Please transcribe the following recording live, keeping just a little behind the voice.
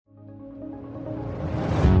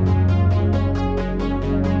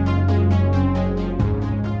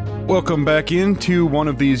Welcome back into One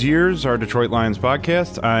of These Years, our Detroit Lions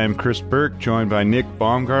podcast. I'm Chris Burke, joined by Nick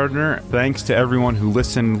Baumgartner. Thanks to everyone who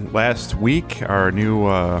listened last week, our new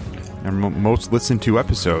most listened to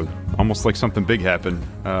episode. Almost like something big happened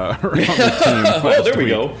around the team last there we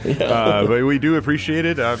week. go. Yeah. But we do appreciate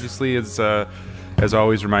it. Obviously, as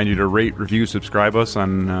always, remind you to rate, review, subscribe to us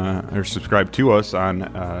on Apple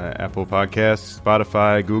Podcasts,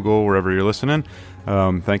 Spotify, Google, wherever you're listening.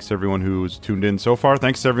 Thanks to everyone who's tuned in so far.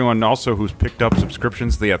 Thanks to everyone also who's picked up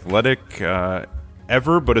subscriptions to The Athletic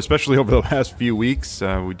ever, but especially over the last few weeks.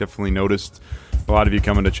 We definitely noticed a lot of you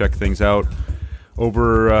coming to check things out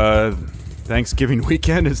over Thanksgiving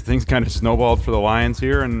weekend as things kind of snowballed for the Lions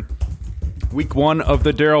here. And week one of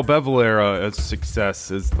the Darrell Bevell era, a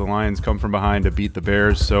success as the Lions come from behind to beat the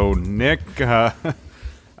Bears. So, Nick,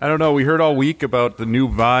 I don't know. We heard all week about the new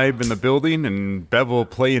vibe in the building and Bevell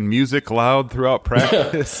playing music loud throughout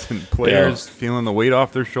practice and players feeling the weight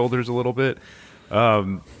off their shoulders a little bit.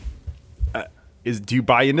 Do you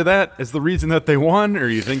buy into that as the reason that they won, or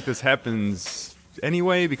you think this happens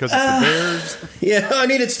anyway because it's the Bears? Yeah, I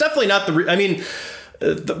mean, it's definitely not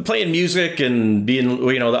the playing music and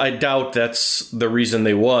being, I doubt that's the reason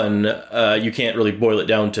they won. You can't really boil it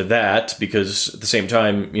down to that because at the same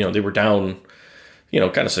time, they were down,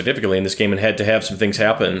 kind of significantly in this game and had to have some things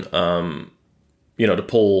happen, to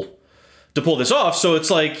pull this off. So it's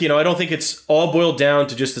like, I don't think it's all boiled down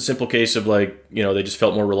to just the simple case of like, they just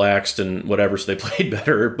felt more relaxed and whatever, so they played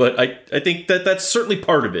better. But I think that that's certainly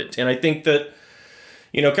part of it. And I think that,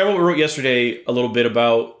 kind of what we wrote yesterday a little bit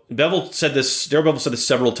about, Darrell Bevell said this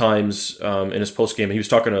several times in his postgame, and he was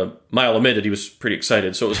talking to Mile admitted he was pretty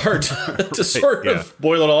excited, so it was hard to sort of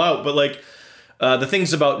boil it all out. But like the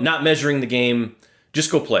things about not measuring the game, just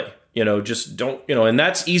go play. Just don't, and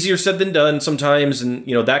that's easier said than done sometimes. And,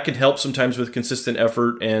 that can help sometimes with consistent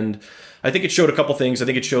effort. And I think it showed a couple things. I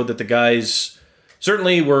think it showed that the guys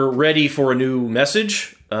certainly were ready for a new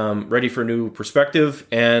message, ready for a new perspective.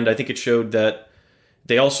 And I think it showed that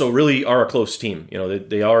they also really are a close team.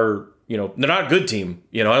 They are, they're not a good team.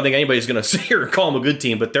 I don't think anybody's going to sit here and call them a good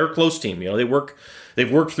team, but they're a close team. They've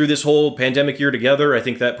worked through this whole pandemic year together. I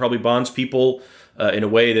think that probably bonds people in a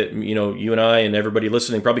way that, you and I and everybody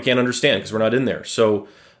listening probably can't understand because we're not in there. So,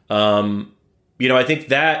 I think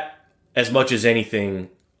that as much as anything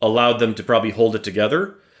allowed them to probably hold it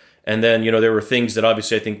together. And then, there were things that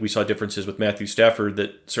obviously I think we saw differences with Matthew Stafford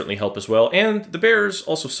that certainly help as well. And the Bears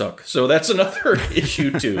also suck. So that's another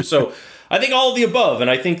issue too. So I think all of the above.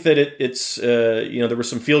 And I think that it's there were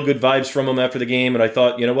some feel-good vibes from him after the game. And I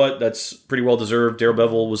thought, you know what, that's pretty well deserved. Darrell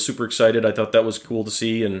Bevell was super excited. I thought that was cool to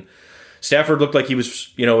see. And Stafford looked like he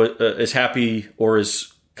was, as happy or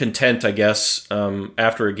as content, I guess,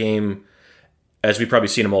 after a game as we've probably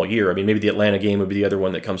seen him all year. I mean, maybe the Atlanta game would be the other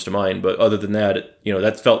one that comes to mind. But other than that,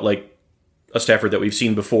 that felt like a Stafford that we've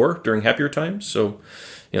seen before during happier times. So,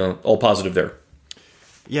 all positive there.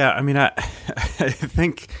 Yeah, I mean, I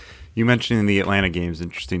think you mentioning the Atlanta game is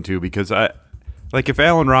interesting too, because if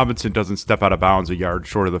Allen Robinson doesn't step out of bounds a yard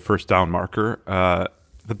short of the first down marker,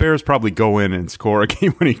 the Bears probably go in and score a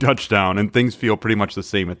game-winning touchdown, and things feel pretty much the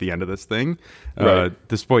same at the end of this thing, right.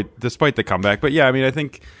 Despite the comeback. But yeah, I mean, I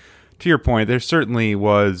think to your point, there certainly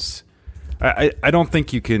was. I don't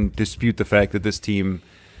think you can dispute the fact that this team,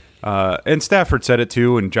 and Stafford said it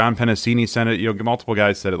too, and John Pennicini said it. Multiple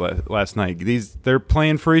guys said it last night. They're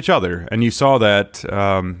playing for each other, and you saw that.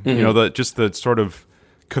 The sort of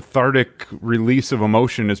cathartic release of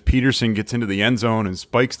emotion as Peterson gets into the end zone and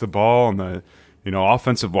spikes the ball, and the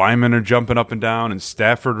offensive linemen are jumping up and down, and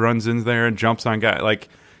Stafford runs in there and jumps on guys. Like,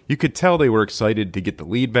 you could tell they were excited to get the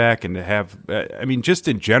lead back and to have, just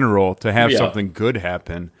in general, to have something good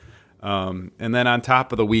happen. And then on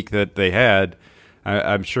top of the week that they had,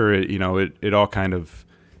 I'm sure it all kind of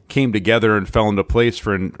came together and fell into place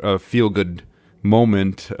for a feel-good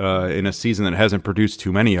moment in a season that hasn't produced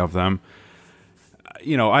too many of them.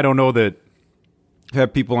 I don't know that I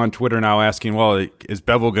have people on Twitter now asking, well, is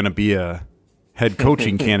Bevell going to be a head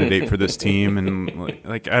coaching candidate for this team? And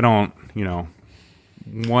I don't,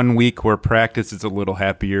 1 week where practice is a little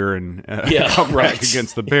happier and come back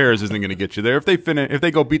against the Bears isn't going to get you there. If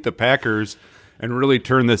they go beat the Packers and really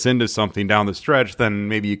turn this into something down the stretch, then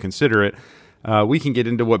maybe you consider it. We can get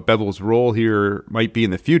into what Bevell's role here might be in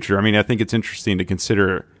the future. I mean, I think it's interesting to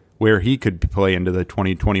consider where he could play into the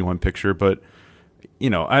 2021 picture, but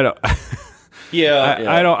I don't.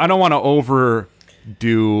 I don't want to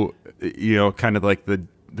overdo, kind of like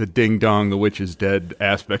the ding dong, the witch is dead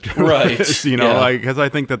aspect of this, because I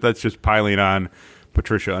think that's just piling on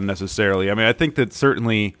Patricia unnecessarily. I mean, I think that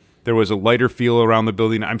certainly there was a lighter feel around the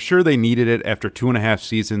building. I'm sure they needed it after 2.5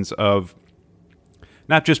 seasons of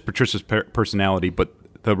not just Patricia's personality, but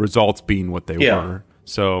the results being what they were.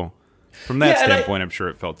 So from that standpoint, I'm sure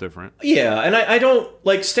it felt different. Yeah, and I don't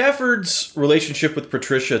like Stafford's relationship with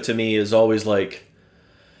Patricia. To me, is always like,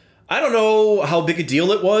 I don't know how big a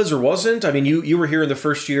deal it was or wasn't. I mean, you were here in the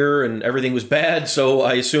first year and everything was bad, so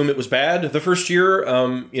I assume it was bad the first year.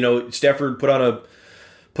 Stafford put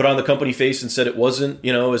on the company face and said it wasn't,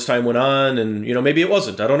 as time went on, and maybe it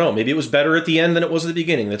wasn't. I don't know. Maybe it was better at the end than it was at the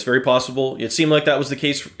beginning. That's very possible. It seemed like that was the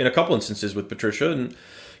case in a couple instances with Patricia, and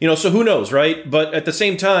so who knows, right? But at the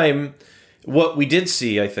same time, what we did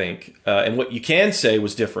see, I think, and what you can say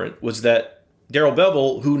was different, was that Darrell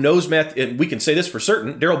Bevell, who knows and we can say this for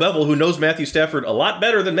certain, Darrell Bevell, who knows Matthew Stafford a lot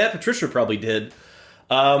better than Matt Patricia probably did,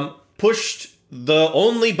 pushed the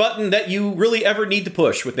only button that you really ever need to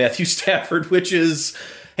push with Matthew Stafford, which is,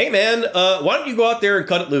 hey man, why don't you go out there and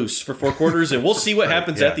cut it loose for 4 quarters and we'll see what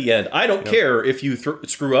happens at the end. I don't care if you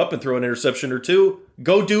screw up and throw an interception or two.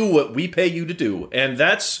 Go do what we pay you to do. And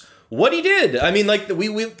that's what he did. I mean, like we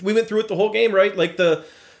went through it the whole game, right? Like the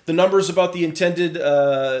numbers about the intended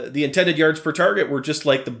yards per target were just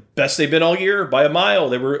like the best they've been all year by a mile.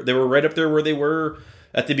 They were right up there where they were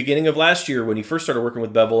at the beginning of last year when he first started working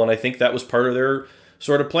with Bevell, and I think that was part of their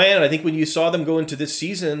sort of plan. And I think when you saw them go into this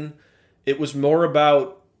season, it was more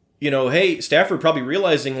about, hey, Stafford probably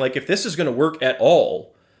realizing, like, if this is going to work at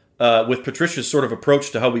all with Patricia's sort of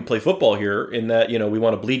approach to how we play football here, in that, we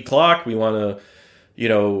want to bleed clock, we want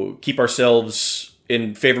to, keep ourselves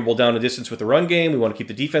in favorable down and distance with the run game, we want to keep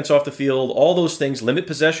the defense off the field, all those things, limit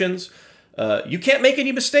possessions. You can't make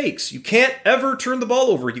any mistakes. You can't ever turn the ball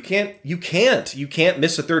over. You can't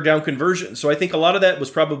miss a third down conversion. So I think a lot of that was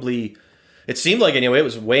probably, it seemed like anyway, it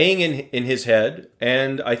was weighing in his head.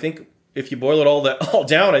 And I think if you boil it all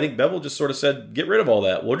down, I think Bevell just sort of said, get rid of all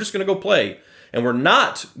that. We're just going to go play. And we're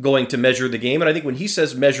not going to measure the game. And I think when he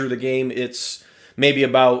says measure the game, it's maybe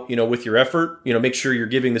about, with your effort, make sure you're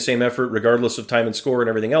giving the same effort regardless of time and score and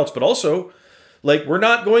everything else. But also, like, we're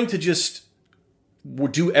not going to just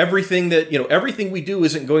do everything that, everything we do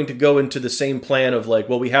isn't going to go into the same plan of like,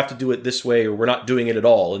 well, we have to do it this way or we're not doing it at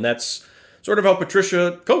all. And that's sort of how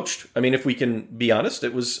Patricia coached. I mean, if we can be honest,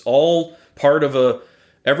 it was all part of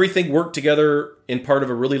everything worked together in part of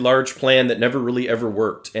a really large plan that never really ever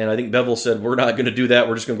worked. And I think Bevell said, we're not going to do that.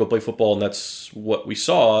 We're just going to go play football. And that's what we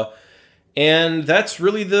saw. And that's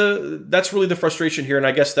really the frustration here. And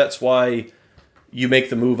I guess that's why you make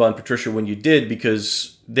the move on Patricia when you did,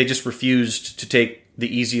 because they just refused to take the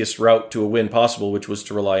easiest route to a win possible, which was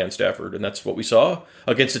to rely on Stafford. And that's what we saw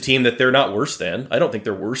against a team that they're not worse than. I don't think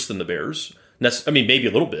they're worse than the Bears. I mean, maybe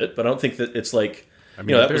a little bit, but I don't think that it's like,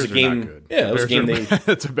 that was a game. Yeah, that was a game.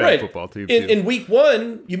 It's a bad football team. In week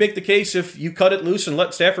 1, you make the case if you cut it loose and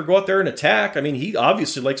let Stafford go out there and attack. I mean, he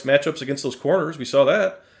obviously likes matchups against those corners. We saw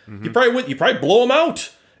that. Mm-hmm. You probably blow him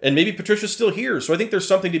out, and maybe Patricia's still here. So I think there's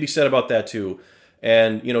something to be said about that too.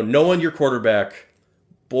 And knowing your quarterback,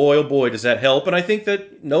 boy oh boy, does that help. And I think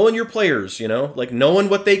that knowing your players, like knowing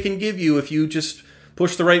what they can give you if you just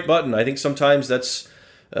push the right button. I think sometimes that's.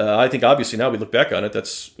 I think obviously now we look back on it,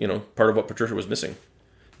 that's part of what Patricia was missing.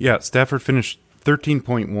 Yeah, Stafford finished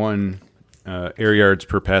 13.1 air yards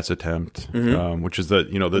per pass attempt, which is the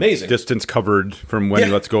amazing distance covered from when he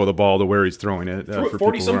lets go of the ball to where he's throwing it. For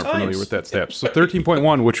people who aren't familiar with that stat, so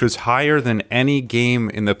 13.1, which was higher than any game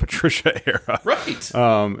in the Patricia era. Right.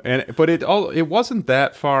 But it wasn't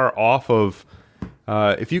that far off of.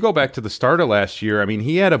 If you go back to the start of last year, I mean,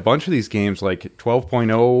 he had a bunch of these games like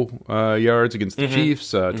 12.0 yards against the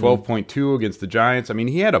Chiefs, 12.2 against the Giants. I mean,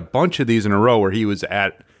 he had a bunch of these in a row where he was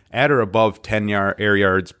at or above 10 air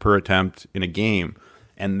yards per attempt in a game.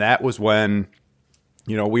 And that was when,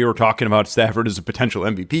 we were talking about Stafford as a potential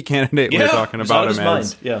MVP candidate. We were talking about him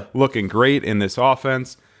as looking great in this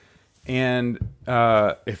offense. And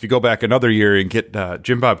if you go back another year and get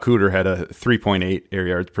Jim Bob Cooter had a 3.8 air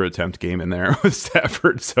yards per attempt game in there with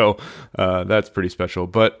Stafford. So that's pretty special.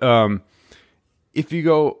 But if you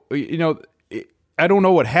go, I don't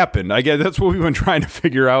know what happened. I guess that's what we've been trying to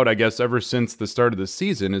figure out, I guess, ever since the start of the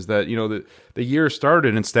season, is that, the year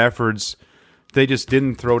started and they just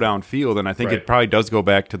didn't throw downfield. And I think it probably does go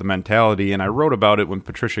back to the mentality. And I wrote about it when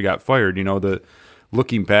Patricia got fired,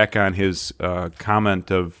 looking back on his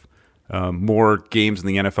comment of, more games in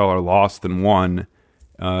the NFL are lost than won,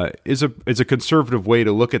 is a conservative way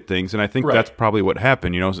to look at things, and I think that's probably what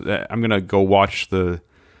happened. I'm gonna go watch the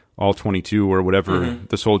All 22 or whatever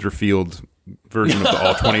the Soldier Field version of the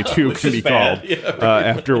All 22 can be called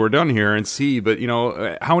after we're done here and see. But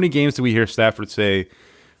how many games do we hear Stafford say,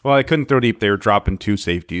 Well, I couldn't throw deep. They were dropping 2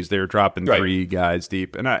 safeties. They were dropping Right. 3 guys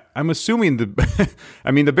deep. And I'm assuming the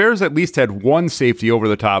Bears at least had 1 safety over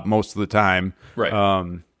the top most of the time. Right.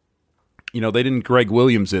 They didn't Greg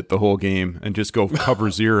Williams it the whole game and just go cover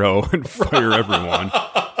 0 and fire everyone.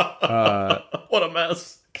 What a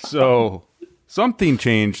mess. So something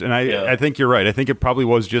changed, and I think you're right. I think it probably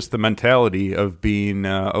was just the mentality of being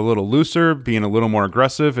a little looser, being a little more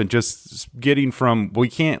aggressive, and just getting from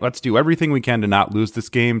let's do everything we can to not lose this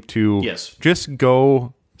game to just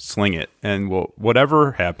go sling it, and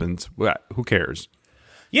whatever happens, who cares?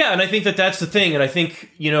 Yeah, and I think that's the thing, and I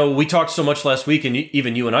think, we talked so much last week, and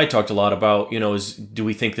even you and I talked a lot about, do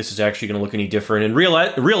we think this is actually going to look any different? And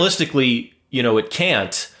realistically, it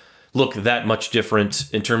can't look that much different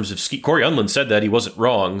in terms of ski. Corey Unlin said that. He wasn't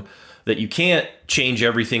wrong, that you can't change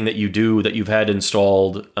everything that you do, that you've had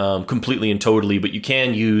installed completely and totally, but you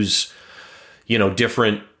can use,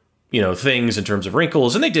 different, things in terms of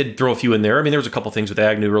wrinkles. And they did throw a few in there. I mean, there was a couple things with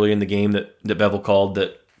Agnew early in the game that Bevell called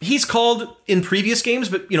that he's called in previous games,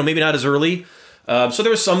 but, maybe not as early. So there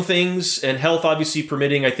were some things, and health obviously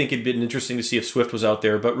permitting. I think it'd been interesting to see if Swift was out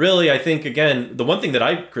there. But really, I think, again, the one thing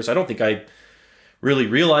that Chris, I don't think I really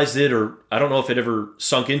realized it, or I don't know if it ever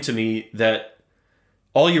sunk into me, that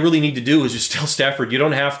all you really need to do is just tell Stafford, you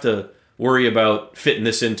don't have to worry about fitting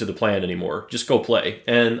this into the plan anymore. Just go play.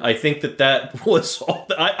 And I think that was all.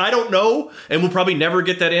 I don't know, and we'll probably never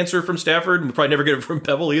get that answer from Stafford, and we'll probably never get it from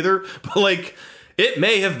Bevell either. But it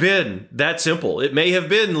may have been that simple. It may have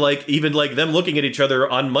been even them looking at each other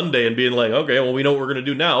on Monday and being like, okay, well, we know what we're going to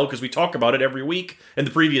do now because we talk about it every week in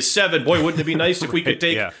the previous 7. Boy, wouldn't it be nice if we could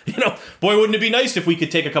take, boy, wouldn't it be nice if we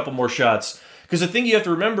could take a couple more shots? Because the thing you have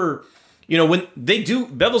to remember, when they do,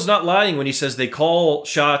 Bevell's not lying when he says they call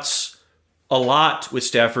shots a lot with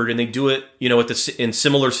Stafford, and they do it, in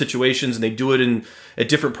similar situations, and they do it at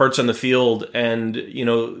different parts on the field.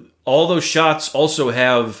 And, all those shots also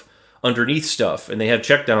have underneath stuff, and they have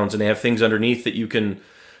checkdowns, and they have things underneath that you can,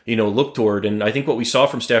 look toward. And I think what we saw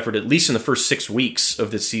from Stafford, at least in the first 6 weeks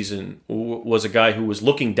of this season, was a guy who was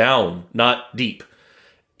looking down, not deep.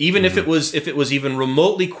 Even if it was even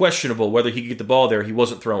remotely questionable whether he could get the ball there, he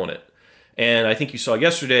wasn't throwing it. And I think you saw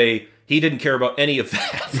yesterday, he didn't care about any of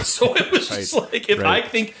that. So it was just if I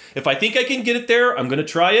think I can get it there, I'm going to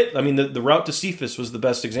try it. I mean, the route to Cephas was the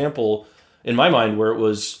best example in my mind, where it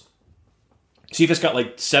was Cephas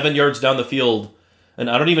got 7 yards down the field, and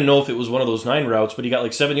I don't even know if it was one of those 9 routes, but he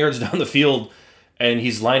got 7 yards down the field, and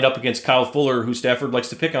he's lined up against Kyle Fuller, who Stafford likes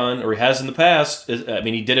to pick on, or he has in the past. I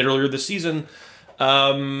mean, he did it earlier this season.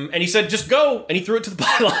 And he said, just go, and he threw it to the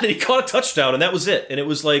pylon, and he caught a touchdown, and that was it. And it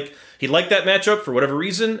was he liked that matchup for whatever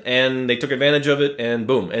reason, and they took advantage of it, and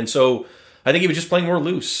boom. And so I think he was just playing more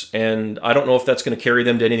loose, and I don't know if that's going to carry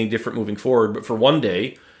them to anything different moving forward, but for one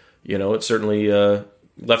day, it certainly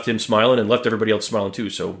left him smiling and left everybody else smiling too.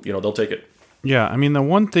 So, they'll take it. Yeah, I mean, the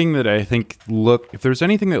one thing that I think if there's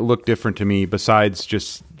anything that looked different to me besides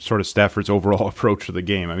just sort of Stafford's overall approach to the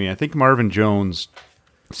game, I mean, I think Marvin Jones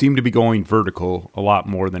seemed to be going vertical a lot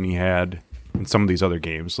more than he had in some of these other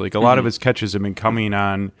games. A lot of his catches have been coming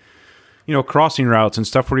on, crossing routes and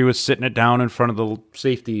stuff where he was sitting it down in front of the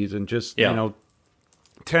safeties and just,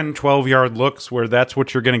 10, 12-yard looks where that's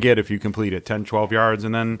what you're going to get if you complete it, 10, 12 yards.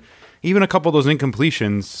 And then even a couple of those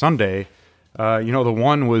incompletions Sunday, the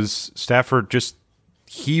one was Stafford just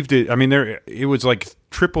heaved it. I mean, it was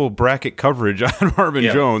triple bracket coverage on Marvin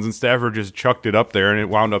Jones, and Stafford just chucked it up there, and it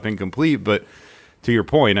wound up incomplete. But to your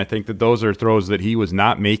point, I think that those are throws that he was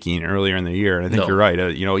not making earlier in the year. And I think you're right.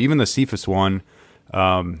 Even the Cephas one,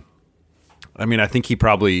 I mean, I think he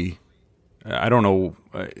probably, I don't know,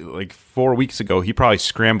 4 weeks ago, he probably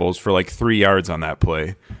scrambles for 3 yards on that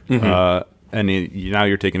play. And now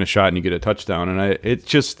you're taking a shot and you get a touchdown. And it's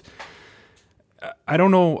just, I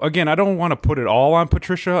don't know. Again, I don't want to put it all on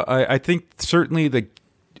Patricia. I think certainly the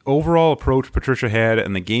overall approach Patricia had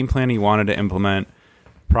and the game plan he wanted to implement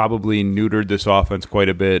probably neutered this offense quite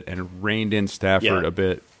a bit and reined in Stafford a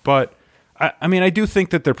bit. But, I mean, I do think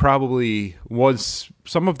that there probably was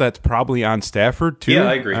some of that's probably on Stafford, too. Yeah,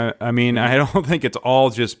 I agree. I mean, I don't think it's all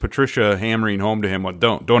just Patricia hammering home to him, well,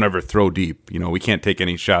 don't ever throw deep. We can't take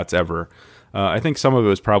any shots ever. I think some of it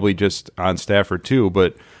was probably just on Stafford, too.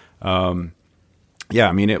 But, yeah,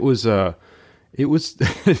 I mean, it was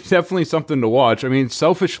definitely something to watch. I mean,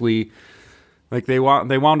 selfishly, they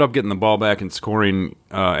wound up getting the ball back and scoring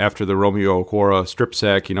after the Romeo Okwara strip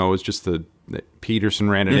sack. It was just that Peterson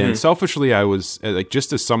ran it in. Selfishly, I was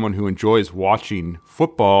just as someone who enjoys watching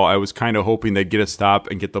football, I was kind of hoping they'd get a stop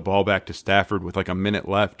and get the ball back to Stafford with a minute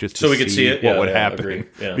left, just so we could see what would happen.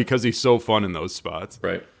 Because he's so fun in those spots.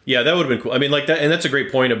 Right. Yeah, that would have been cool. I mean, that, and that's a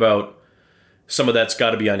great point about some of that's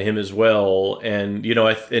got to be on him as well. And,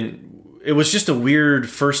 and it was just a weird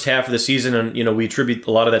first half of the season. And, we attribute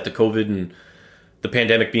a lot of that to COVID and the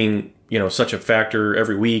pandemic being, such a factor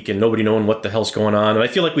every week and nobody knowing what the hell's going on. And I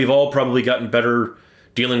feel like we've all probably gotten better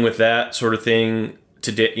dealing with that sort of thing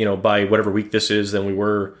today, by whatever week this is than we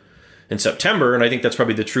were in September. And I think that's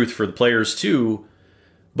probably the truth for the players too.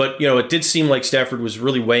 But, it did seem like Stafford was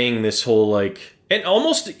really weighing this whole, and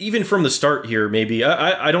almost even from the start here, maybe,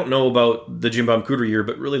 I don't know about the Jim Bob Cooter year,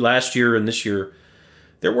 but really last year and this year,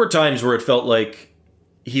 there were times where it felt like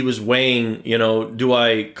he was weighing, do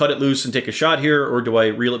I cut it loose and take a shot here, or do I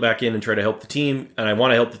reel it back in and try to help the team? And I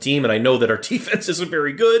want to help the team, and I know that our defense isn't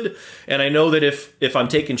very good, and I know that if I'm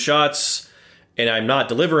taking shots and I'm not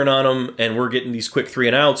delivering on them, and we're getting these quick 3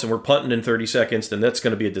 and outs, and we're punting in 30 seconds, then that's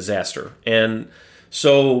going to be a disaster. And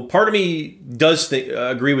so part of me does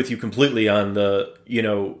agree with you completely on the,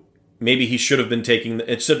 maybe he should have been taking,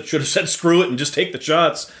 it should have said screw it and just take the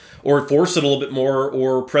shots, or force it a little bit more,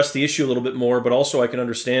 or press the issue a little bit more. But also I can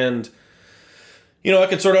understand, I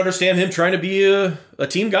can sort of understand him trying to be a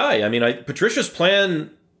team guy. I mean, Patricia's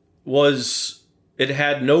plan was, it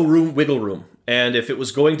had no wiggle room. And if it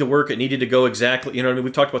was going to work, it needed to go exactly,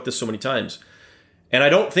 we've talked about this so many times. And I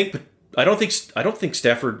don't think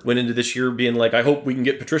Stafford went into this year being like, I hope we can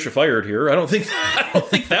get Patricia fired here. I don't think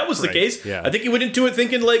that was the case. Yeah. I think he went into it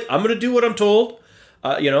thinking I'm going to do what I'm told.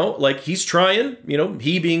 He's trying,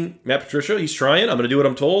 he being Matt Patricia, he's trying. I'm going to do what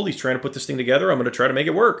I'm told. He's trying to put this thing together. I'm going to try to make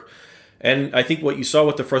it work. And I think what you saw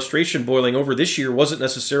with the frustration boiling over this year wasn't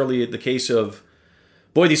necessarily the case of,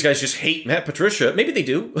 boy, these guys just hate Matt Patricia. Maybe they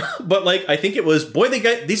do. But I think it was, boy,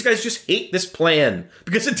 these guys just hate this plan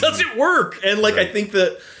because it doesn't work. And right. I think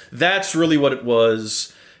that's really what it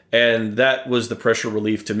was. And that was the pressure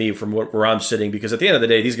relief to me from where I'm sitting, because at the end of the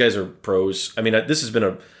day, these guys are pros. I mean,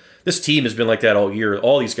 this team has been like that all year.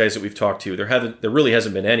 All these guys that we've talked to, there really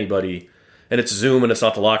hasn't been anybody, and it's Zoom and it's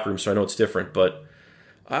not the locker room, so I know it's different. But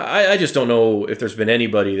I just don't know if there's been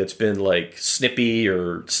anybody that's been snippy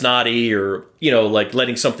or snotty or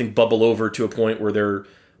letting something bubble over to a point where they're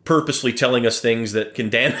purposely telling us things that can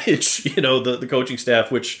damage the coaching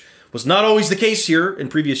staff, which was not always the case here in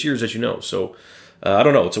previous years, as you know. So I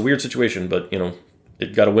don't know. It's a weird situation, but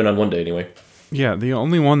it got to win on one day anyway. Yeah, the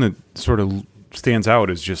only one that sort of stands out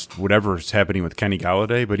is just whatever's happening with Kenny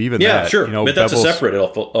Galladay. But even that, sure. But that's a separate. It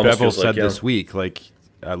almost Bevel feels said this week,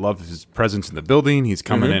 I love his presence in the building. He's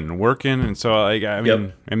coming in and working, and so I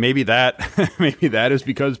mean, and maybe that is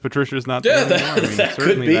because Patricia's not there anymore. I mean, that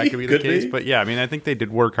certainly that could be the case. Be. But yeah, I mean, I think they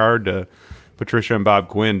did work hard Patricia and Bob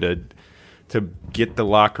Quinn to get the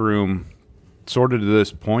locker room sorted to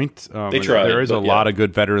this point. They tried. There is a lot of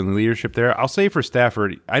good veteran leadership there. I'll say for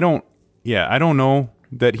Stafford, I don't know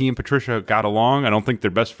that he and Patricia got along. I don't think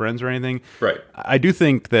they're best friends or anything. Right. I do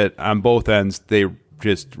think that on both ends they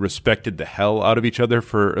just respected the hell out of each other.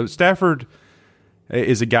 For Stafford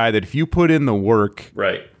is a guy that if you put in the work,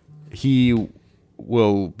 right, he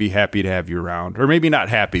will be happy to have you around. Or maybe not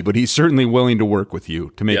happy, but he's certainly willing to work with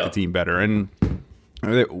you to make the team better. And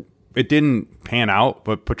it didn't pan out,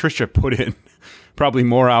 but Patricia put in probably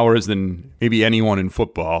more hours than maybe anyone in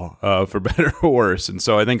football, for better or worse. And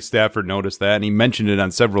so I think Stafford noticed that, and he mentioned it on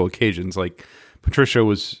several occasions. Patricia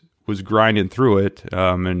was grinding through it,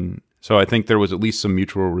 and so I think there was at least some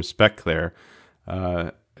mutual respect there.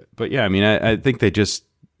 But yeah, I mean, I think they just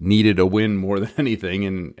needed a win more than anything,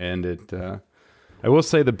 and it. I will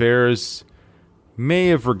say the Bears may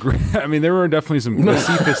have regret. I mean, there were definitely some. The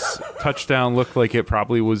Cephas touchdown looked like it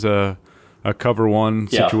probably was a cover one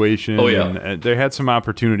situation. Oh, yeah. And they had some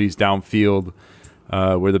opportunities downfield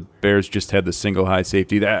where the Bears just had the single high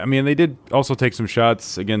safety. They did also take some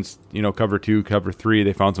shots against cover 2, cover 3.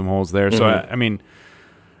 They found some holes there. So I mean,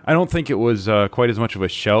 I don't think it was quite as much of a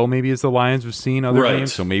shell maybe as the Lions have seen other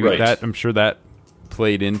games. So maybe that, I'm sure that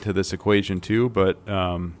played into this equation too. But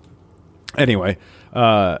anyway,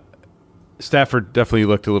 Stafford definitely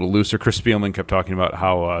looked a little looser. Chris Spielman kept talking about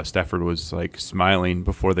how Stafford was smiling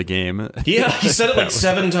before the game. Yeah, he said it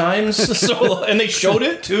 7 times. So, and they showed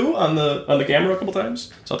it too on the camera a couple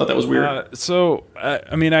times. So I thought that was weird.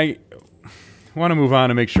 I want to move on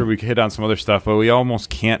and make sure we hit on some other stuff, but we almost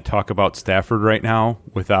can't talk about Stafford right now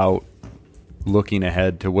without looking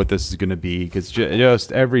ahead to what this is going to be, because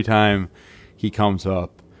just every time he comes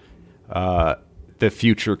up, the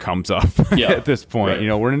future comes up at this point.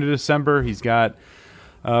 Right. We're into December. He's got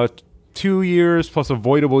 2 years plus a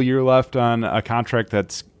voidable year left on a contract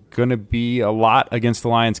that's going to be a lot against the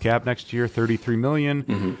Lions cap next year, $33 million.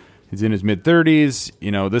 Mm-hmm. He's in his mid-30s.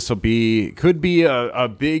 This could be a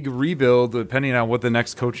big rebuild depending on what the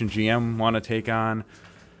next coach and GM want to take on.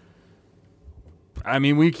 I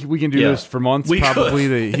mean, we can do this for months.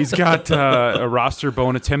 Probably. He's got a roster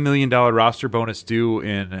bonus, $10 million roster bonus due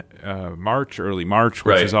in March, early March,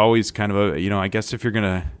 which is always kind of a, I guess if you're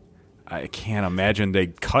gonna, I can't imagine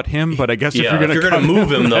they'd cut him, but I guess if you're gonna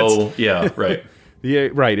move him, though, right. Yeah,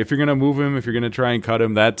 right. If you're gonna move him, if you're gonna try and cut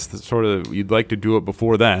him, that's the sort of, you'd like to do it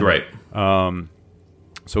before then, right?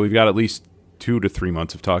 So we've got at least 2 to 3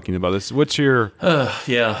 months of talking about this. What's your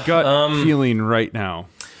gut feeling right now?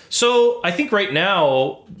 So I think right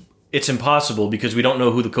now it's impossible because we don't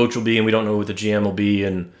know who the coach will be and we don't know who the GM will be.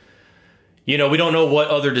 And, we don't know what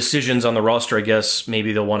other decisions on the roster, I guess,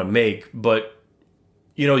 maybe they'll want to make. But,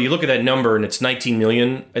 you look at that number and it's $19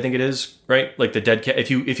 million, I think it is, right? Like the dead cat.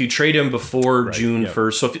 If you trade him before June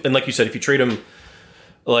 1st, so and like you said, if you trade him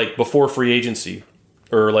like before free agency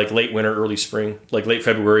or like late winter, early spring, like late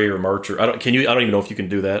February or March, or I don't even know if you can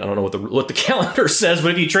do that. I don't know what the calendar says,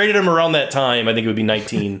 but if you traded him around that time, I think it would be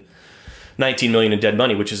 19 million in dead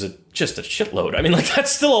money, which is just a shitload. I mean, like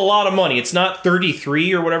that's still a lot of money. It's not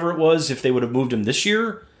 33 or whatever it was if they would have moved him this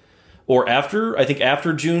year or after. I think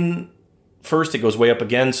after June 1st, it goes way up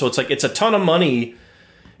again. So it's like it's a ton of money,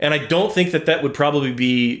 and I don't think that would probably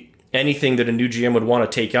be anything that a new GM would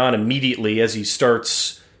want to take on immediately as he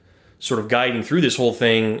starts sort of guiding through this whole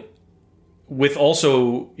thing, with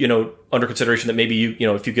also, under consideration that maybe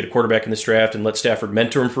if you get a quarterback in this draft and let Stafford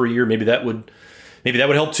mentor him for a year, maybe that would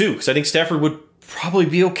help too. Because I think Stafford would probably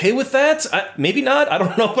be okay with that. Maybe not. I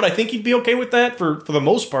don't know, but I think he'd be okay with that for the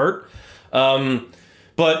most part.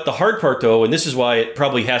 But the hard part, though, and this is why it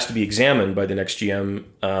probably has to be examined by the next GM,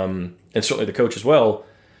 and certainly the coach as well,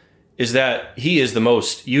 is that he is the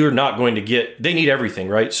most. You're not going to get. They need everything,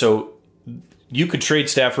 right? So you could trade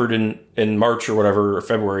Stafford in March or whatever, or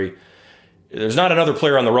February. There's not another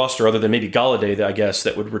player on the roster other than maybe Galladay, I guess,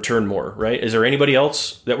 that would return more, right? Is there anybody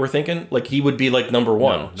else that we're thinking? Like he would be like number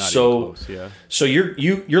one. No, not even close, yeah. So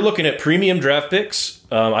you're looking at premium draft picks.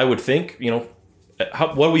 I would think,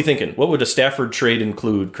 what are we thinking? What would a Stafford trade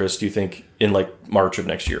include, Chris? Do you think in like March of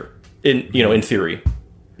next year? In theory.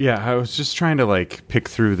 Yeah, I was just trying to like pick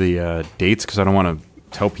through the dates because I don't want to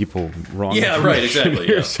tell people wrong. Yeah, right,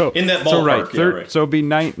 exactly. Yeah. So in that ballpark, so it'd be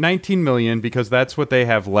 19 million because that's what they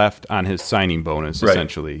have left on his signing bonus,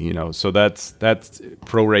 essentially. So that's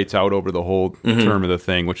prorates out over the whole term of the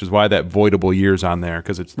thing, which is why that voidable year's on there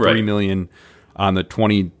because it's $3 million on the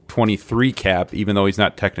 2023 cap, even though he's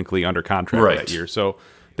not technically under contract that year. So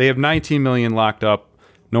they have 19 million locked up,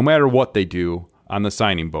 no matter what they do on the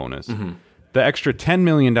signing bonus. The extra $10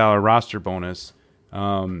 million roster bonus.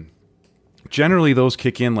 Generally, those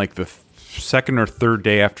kick in like the second or third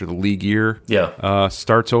day after the league year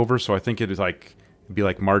starts over. So I think it'd be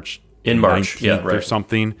like March 19th or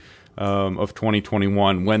something of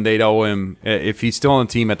 2021 when they'd owe him. If he's still on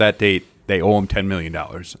the team at that date, they owe him $10 million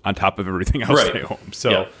on top of everything else they owe him.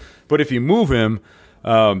 So, but if you move him,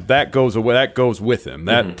 that goes away. That goes with him.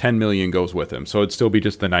 That $10 million goes with him. So it'd still be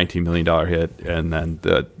just the $19 million hit, and then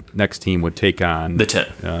the next team would take on the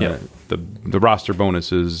 10. The roster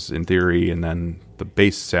bonuses in theory, and then the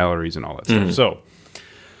base salaries and all that stuff.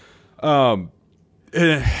 So,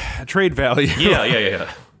 trade value.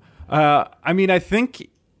 Yeah. I mean, I think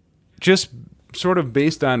just sort of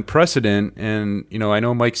based on precedent, and I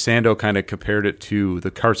know Mike Sando kind of compared it to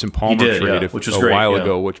the Carson Palmer trade which was a great, while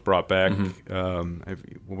ago, which brought back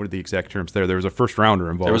what were the exact terms there? There was a first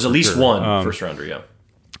rounder involved. There was at least one first rounder, yeah.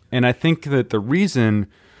 And I think that the reason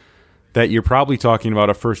that you're probably talking about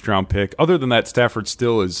a first-round pick, other than that Stafford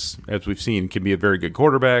still is, as we've seen, can be a very good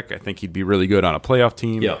quarterback. I think he'd be really good on a playoff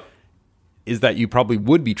team. Yeah. Is that you probably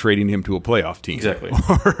would be trading him to a playoff team. Exactly.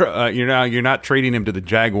 Or you're not trading him to the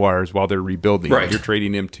Jaguars while they're rebuilding. Right. You're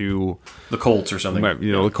trading him to the Colts or something.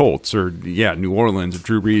 The Colts or New Orleans if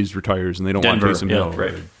Drew Brees retires and they don't Denver, want Taysom Hill.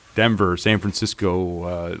 Right. Denver, San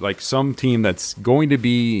Francisco, like some team that's going to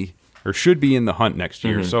be or should be in the hunt next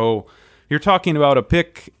year. So you're talking about a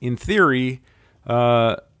pick in theory.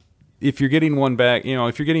 If you're getting one back,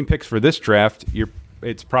 if you're getting picks for this draft,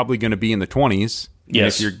 it's probably going to be in the 20s.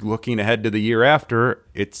 Yes. And if you're looking ahead to the year after,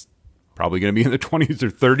 it's probably going to be in the 20s or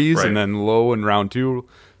 30s and then low in round 2.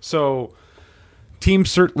 So teams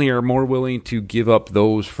certainly are more willing to give up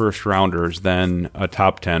those first rounders than a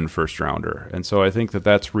top 10 first rounder. And so I think that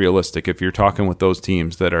that's realistic. If you're talking with those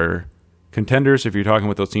teams that are contenders, if you're talking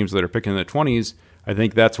with those teams that are picking in the 20s, I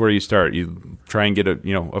think that's where you start. You try and get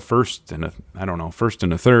a first and first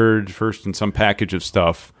and a third, first and some package of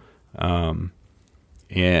stuff.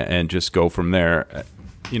 And just go from there.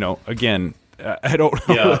 Again, I don't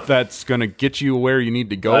know if that's going to get you where you need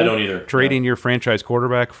to go. I don't either. Trading your franchise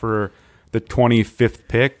quarterback for the 25th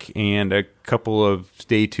pick and a couple of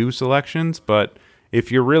day 2 selections, but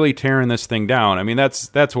if you're really tearing this thing down, I mean,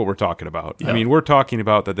 that's what we're talking about. Yeah. I mean, we're talking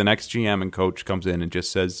about that the next GM and coach comes in and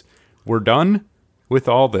just says, we're done with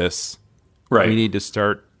all this. Right. We need to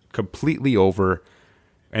start completely over.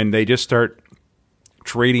 And they just start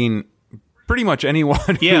trading pretty much anyone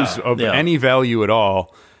who's of any value at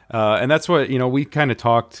all. And that's what, we kind of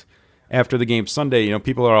talked after the game Sunday.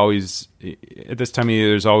 People are always, at this time of year,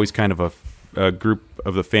 there's always kind of a group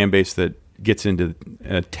of the fan base that gets into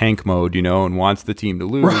tank mode, and wants the team to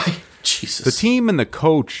lose. Right. Jesus. The team and the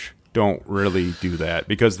coach don't really do that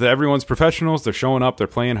because everyone's professionals. They're showing up. They're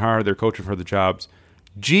playing hard. They're coaching for the jobs.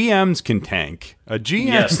 GMs can tank. A GM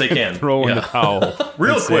yes, they can throw in the towel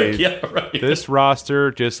real quick. Say, right. This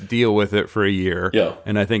roster, just deal with it for a year. Yeah.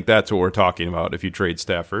 And I think that's what we're talking about if you trade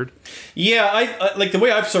Stafford. Yeah, I like the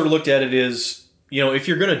way I've sort of looked at it is, if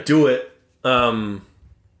you're going to do it, then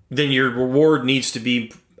your reward needs to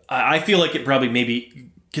be. I feel like it probably maybe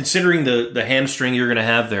considering the hamstring you're going to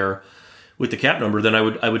have there with the cap number, then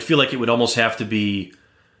I would feel like it would almost have to be.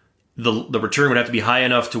 The return would have to be high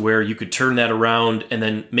enough to where you could turn that around and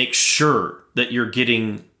then make sure that you're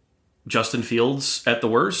getting Justin Fields at the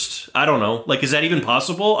worst. I don't know. Like, is that even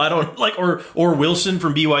possible? I don't like, or Wilson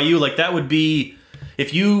from BYU. Like, that would be,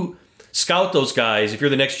 if you scout those guys, if you're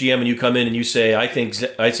the next GM and you come in and you say, I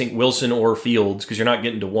think Wilson or Fields, because you're not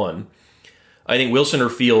getting to one. I think Wilson or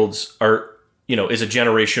Fields are, is a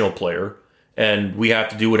generational player. And we have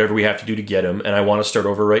to do whatever we have to do to get him, and I want to start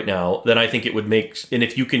over right now, then I think it would make... And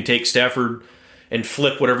if you can take Stafford and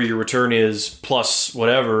flip whatever your return is, plus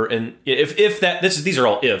whatever, and if that... These are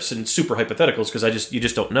all ifs and super hypotheticals, because you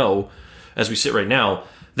just don't know as we sit right now.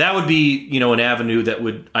 That would be, an avenue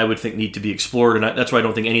that I would think need to be explored, and that's why I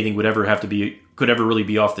don't think anything could ever really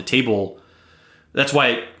be off the table. That's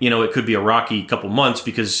why, it could be a rocky couple months,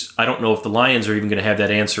 because I don't know if the Lions are even going to have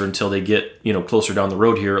that answer until they get, closer down the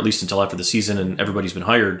road here, at least until after the season and everybody's been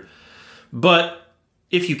hired. But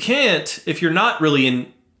if you're not really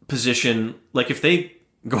in position, like if they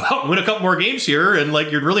go out and win a couple more games here and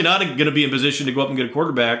like you're really not going to be in position to go up and get a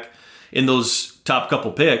quarterback in those top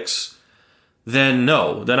couple picks, then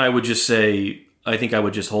no. Then I would just say, I think I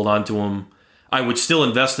would just hold on to him. I would still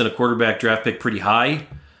invest in a quarterback draft pick pretty high.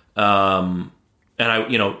 And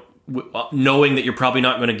I, knowing that you're probably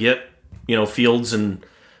not going to get, Fields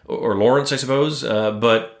or Lawrence, I suppose.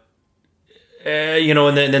 But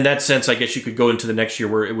and then in that sense, I guess you could go into the next year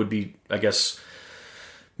where it would be, I guess,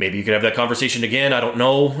 maybe you could have that conversation again. I don't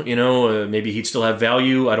know. Maybe he'd still have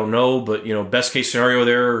value. I don't know. But best case scenario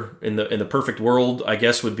there in the perfect world, I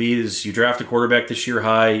guess, would be is you draft a quarterback this year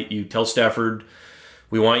high. You tell Stafford,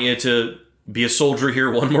 we want you to be a soldier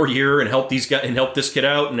here one more year and help these guys and help this kid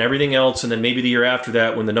out and everything else. And then maybe the year after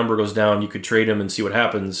that, when the number goes down, you could trade him and see what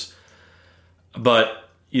happens. But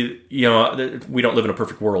we don't live in a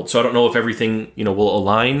perfect world. So I don't know if everything, will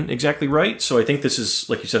align exactly right. So I think this is,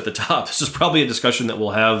 like you said at the top, this is probably a discussion that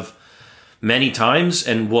we'll have many times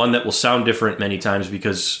and one that will sound different many times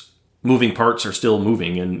because moving parts are still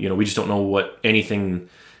moving. And, we just don't know what anything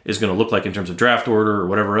is going to look like in terms of draft order or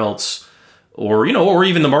whatever else. Or, or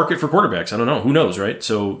even the market for quarterbacks. I don't know. Who knows, right?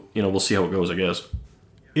 So, we'll see how it goes, I guess.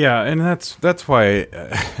 Yeah, and that's why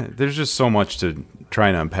there's just so much to try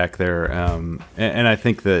and unpack there. And I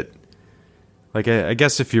think that, like, I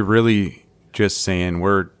guess if you're really just saying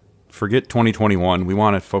forget 2021, we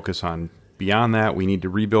want to focus on beyond that. We need to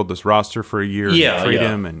rebuild this roster for a year and trade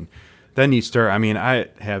him. And then you start, I mean, I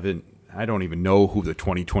don't even know who the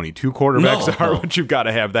 2022 quarterbacks are, but you've got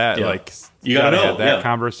to have that. Yeah. Like, you got to have that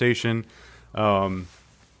conversation.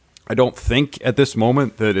 I don't think at this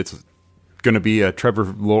moment that it's going to be a Trevor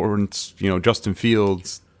Lawrence, Justin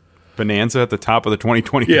Fields bonanza at the top of the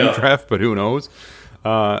 2022 draft, but who knows?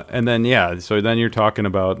 And then, so then you're talking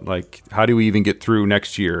about, like, how do we even get through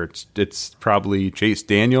next year? It's probably Chase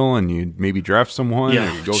Daniel, and you maybe draft someone,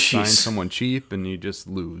 or you go sign someone cheap, and you just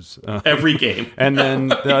lose. Every game. And then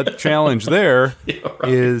the challenge there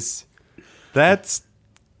is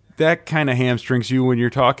that kind of hamstrings you when you're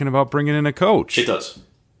talking about bringing in a coach. It does.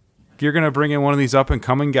 You're going to bring in one of these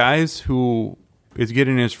up-and-coming guys who is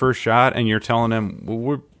getting his first shot, and you're telling him,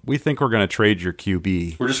 well, we think we're going to trade your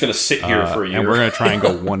QB. We're just going to sit here for a year. And we're going to try and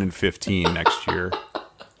go 1-15 next year.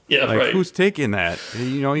 Yeah, like, right. Who's taking that?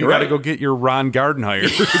 You got to go get your Ron Gardenhire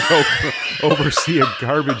to go oversee a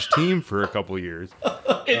garbage team for a couple years.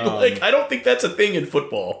 I don't think that's a thing in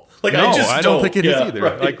football. Like, no, I don't think it is either.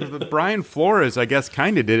 Right. Like, Brian Flores, I guess,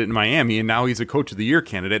 kind of did it in Miami, and now he's a Coach of the Year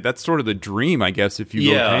candidate. That's sort of the dream, I guess, if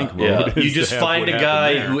you go tank mode. You just find a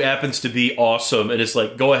guy who happens to be awesome, and it's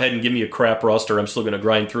like, go ahead and give me a crap roster. I'm still going to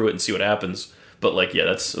grind through it and see what happens. But, like,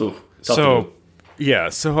 that's tough to do. Yeah,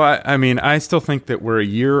 so I mean, I still think that we're a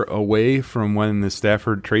year away from when the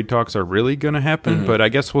Stafford trade talks are really going to happen, but I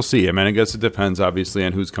guess we'll see. I mean, I guess it depends, obviously,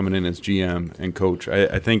 on who's coming in as GM and coach.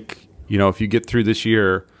 I think, if you get through this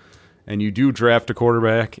year and you do draft a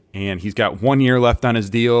quarterback and he's got 1 year left on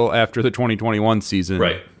his deal after the 2021 season,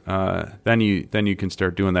 right? Then you can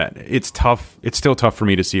start doing that. It's tough. It's still tough for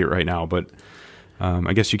me to see it right now, but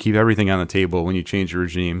I guess you keep everything on the table when you change your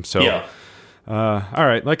regime. So. Yeah. All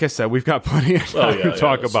right, like I said, we've got plenty of time to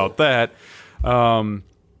talk about that.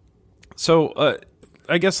 So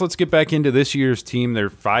I guess let's get back into this year's team. They're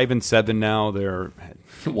 5-7 now. They're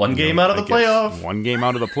one game out of the playoff. One game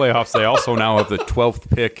out of the playoffs. They also now have the 12th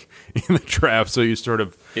pick in the draft. So you're sort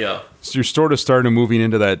of starting moving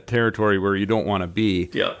into that territory where you don't want to be.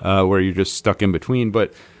 Where you're just stuck in between.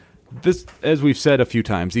 But this, as we've said a few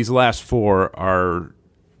times, these last four are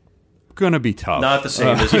going to be tough. Not the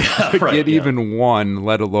same as get even one,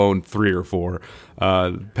 let alone 3 or 4.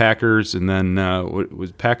 Packers, and then what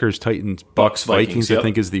was Packers, Titans, Bucks, Vikings. I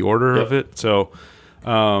think is the order of it. So,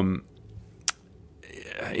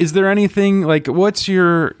 is there anything like?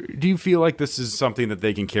 Do you feel like this is something that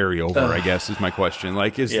they can carry over? I guess is my question.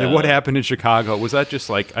 Like, what happened in Chicago? Was that just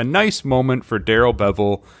like a nice moment for Darrell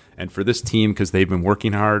Bevell and for this team because they've been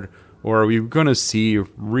working hard, or are we going to see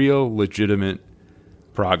real, legitimate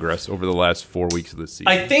progress over the last 4 weeks of the season?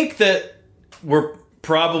 I think that we're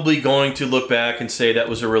probably going to look back and say that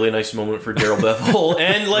was a really nice moment for Darrell Bevell,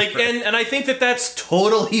 and and I think that that's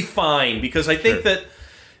totally fine, because I think that,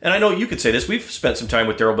 and I know you could say this, we've spent some time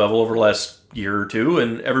with Darrell Bevell over the last year or two,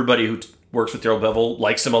 and everybody who works with Darrell Bevell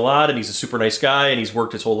likes him a lot, and he's a super nice guy, and he's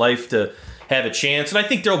worked his whole life to have a chance, and I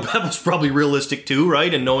think Darrell Bevell's probably realistic too,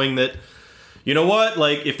 right? And knowing that, you know what?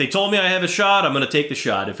 Like, if they told me I have a shot, I'm going to take the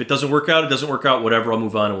shot. If it doesn't work out, it doesn't work out. Whatever, I'll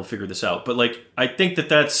move on and we'll figure this out. But, I think that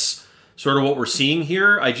that's sort of what we're seeing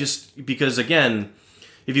here. Because, again,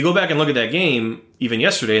 if you go back and look at that game, even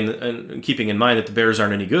yesterday, and keeping in mind that the Bears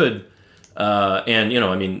aren't any good,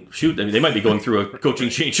 they might be going through a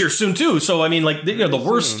coaching change here soon, too. So,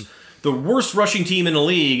 the worst rushing team in the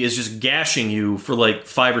league is just gashing you for,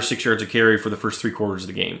 5 or 6 yards of carry for the first 3 quarters of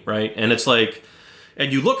the game, right? And it's like...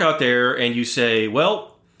 And you look out there and you say,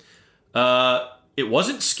 well, it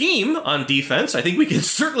wasn't scheme on defense. I think we can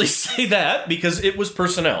certainly say that, because it was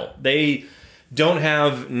personnel. They don't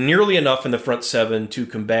have nearly enough in the front 7 to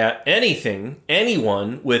combat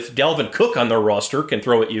anyone with Dalvin Cook on their roster can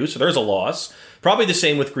throw at you. So there's a loss. Probably the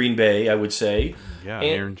same with Green Bay, I would say. Yeah,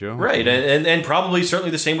 Aaron Jones. Right, and probably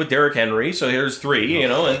certainly the same with Derrick Henry. So here's 3,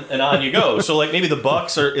 and on you go. So maybe the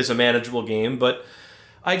Bucs is a manageable game, but...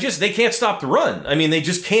 they can't stop the run. I mean, they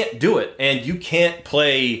just can't do it, and you can't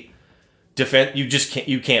play defense.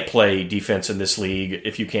 You can't play defense in this league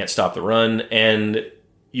if you can't stop the run, and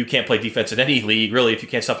you can't play defense in any league really if you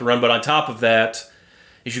can't stop the run. But on top of that,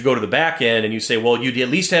 you should go to the back end and you say, well, you'd at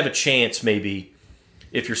least have a chance maybe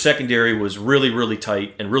if your secondary was really, really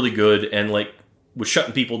tight and really good and was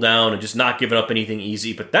shutting people down and just not giving up anything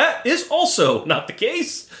easy. But that is also not the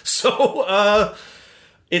case. So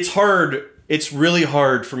it's hard. It's really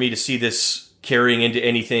hard for me to see this carrying into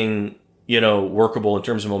anything, workable in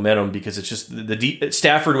terms of momentum, because it's just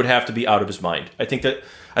Stafford would have to be out of his mind. I think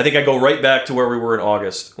I go right back to where we were in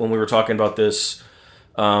August when we were talking about this,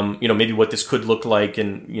 maybe what this could look like.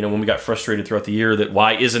 And, when we got frustrated throughout the year that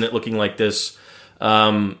why isn't it looking like this?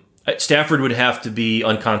 Stafford would have to be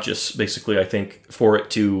unconscious, basically, I think, for it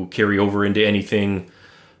to carry over into anything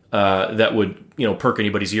that would, perk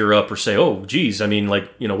anybody's ear up or say, oh, geez, what's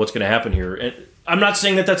going to happen here? And I'm not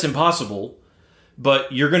saying that that's impossible,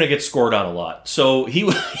 but you're going to get scored on a lot. So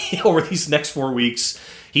over these next 4 weeks,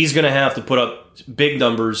 he's going to have to put up big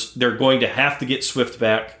numbers. They're going to have to get Swift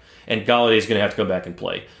back, and Galladay's going to have to come back and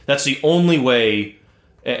play. That's the only way.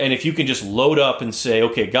 And if you can just load up and say,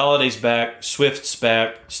 okay, Galladay's back, Swift's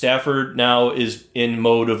back, Stafford now is in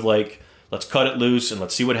mode of let's cut it loose and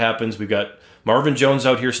let's see what happens. We've got Marvin Jones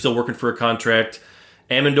out here still working for a contract.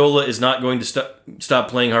 Amendola is not going to stop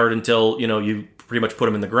playing hard until, you pretty much put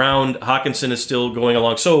him in the ground. Hawkinson is still going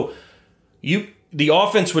along. So the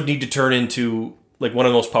offense would need to turn into one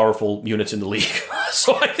of the most powerful units in the league.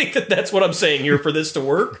 So I think that's what I'm saying here for this to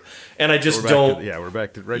work. And I just don't. We're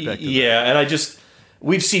back to that. Yeah, and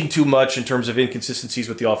we've seen too much in terms of inconsistencies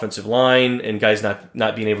with the offensive line and guys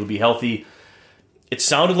not being able to be healthy. It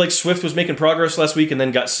sounded like Swift was making progress last week and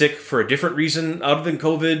then got sick for a different reason other than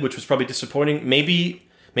COVID, which was probably disappointing. Maybe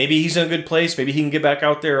he's in a good place. Maybe he can get back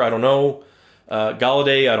out there. I don't know.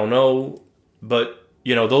 Galladay, I don't know. But,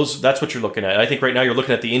 that's what you're looking at. I think right now you're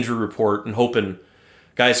looking at the injury report and hoping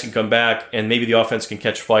guys can come back and maybe the offense can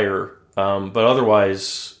catch fire. But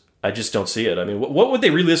otherwise, I just don't see it. I mean, what would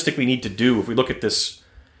they realistically need to do if we look at this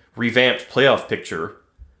revamped playoff picture,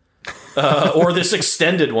 or this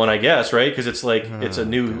extended one? I guess, right? Because it's like it's a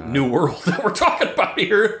new world that we're talking about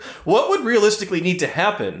here. What would realistically need to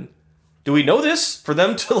happen? Do we know this for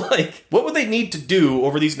them to like? What would they need to do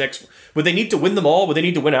over these next? Would they need to win them all? Would they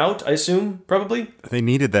need to win out? I assume probably. They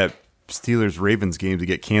needed that Steelers-Ravens game to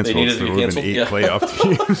get canceled. They needed so to there get would have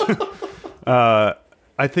been canceled. 8 playoff teams.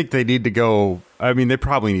 I think they need to go. I mean, they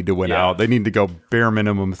probably need to win out. They need to go bare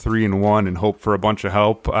minimum 3-1 and hope for a bunch of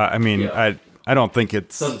help. I mean, I don't think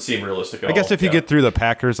it's doesn't seem realistic at all. I guess if you get through the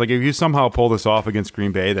Packers, like if you somehow pull this off against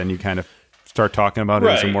Green Bay, then you kind of start talking about it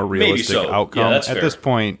as a more realistic outcome. At this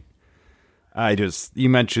point, you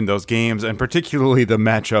mentioned those games and particularly the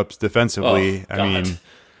matchups defensively. I mean,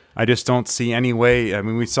 I just don't see any way. I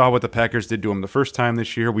mean, we saw what the Packers did to them the first time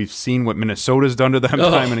this year. We've seen what Minnesota's done to them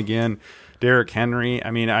time and again. Derrick Henry. I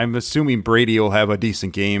mean, I'm assuming Brady will have a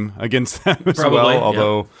decent game against them as well.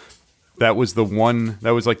 Although that was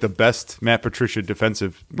like the best Matt Patricia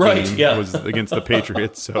defensive game was against the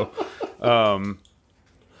Patriots. So,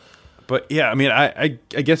 but yeah, I mean, I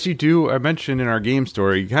guess you do. I mentioned in our game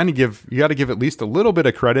story, you got to give at least a little bit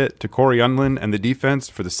of credit to Corey Unlin and the defense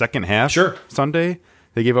for the second half. Sure. Sunday.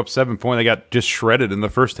 They gave up 7 points. They got just shredded in the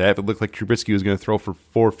first half. It looked like Trubisky was going to throw for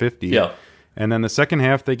 450. Yeah. And then the second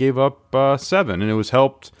half, they gave up 7, and it was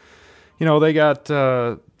helped. You know, they got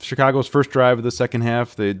Chicago's first drive of the second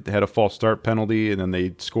half. They had a false start penalty, and then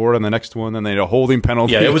they scored on the next one. Then they had a holding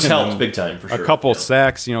penalty. Yeah, it was helped big time for sure. A couple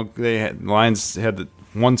sacks. You know, the Lions had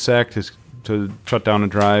one sack to shut down a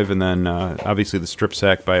drive, and then obviously the strip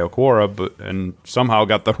sack by Okwara, and somehow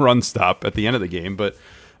got the run stop at the end of the game. But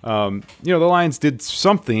you know, the Lions did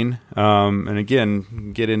something, and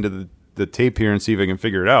again, get into the tape here and see if I can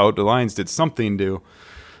figure it out. The Lions did something to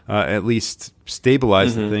at least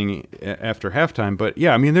stabilize the thing after halftime. But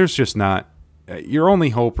yeah, I mean, there's just not your only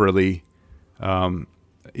hope really.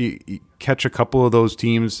 You catch a couple of those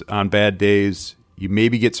teams on bad days. You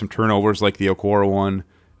maybe get some turnovers like the Okwara one,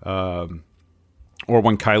 or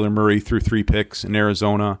when Kyler Murray threw 3 picks in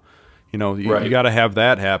Arizona. You know, you got to have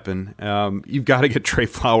that happen. You've got to get Trey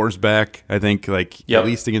Flowers back. I think, at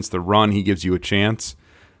least against the run, he gives you a chance.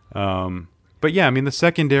 But yeah, I mean, the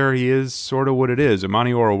secondary is sort of what it is.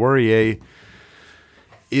 Amani Oruwariye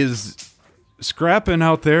is scrapping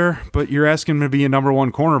out there, but you're asking him to be a number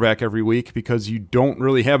 1 cornerback every week because you don't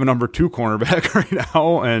really have a number 2 cornerback right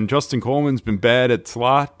now. And Justin Coleman's been bad at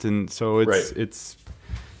slot, and so it's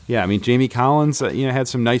yeah. I mean, Jamie Collins, had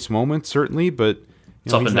some nice moments certainly, but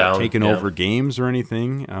he's not taking over games or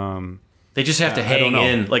anything. They just have to hang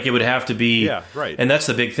in. Like, it would have to be. Yeah, right. And that's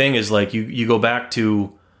the big thing is, like, you go back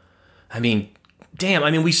to, I mean, damn.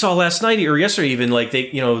 I mean, we saw last night or yesterday even, like,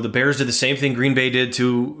 the Bears did the same thing Green Bay did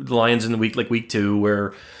to the Lions in the week 2,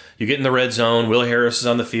 where you get in the red zone, Will Harris is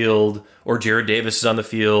on the field, or Jared Davis is on the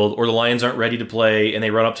field, or the Lions aren't ready to play, and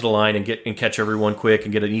they run up to the line and catch everyone quick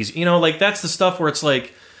and get an easy. Like, that's the stuff where it's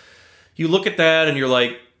like, you look at that and you're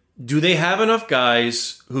like, do they have enough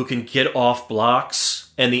guys who can get off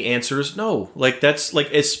blocks? And the answer is no. Like, that's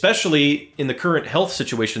like, especially in the current health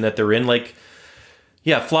situation that they're in. Like,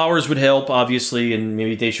 yeah, Flowers would help, obviously, and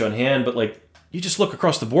maybe Deshaun Hand, but like, you just look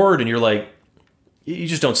across the board and you're like, you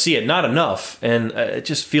just don't see it. Not enough. And it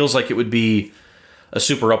just feels like it would be a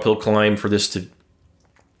super uphill climb for this to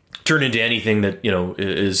turn into anything that,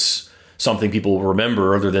 is something people will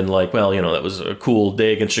remember, other than like, well, that was a cool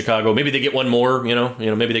day against Chicago. Maybe they get one more,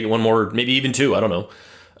 maybe they get one more, maybe even 2. I don't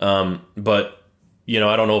know. But,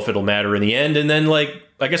 I don't know if it'll matter in the end. And then, like,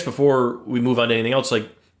 I guess before we move on to anything else, like,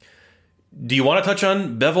 do you want to touch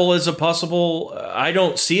on Bevell as a possible? I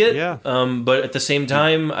don't see it. Yeah. But at the same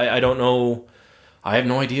time, I don't know. I have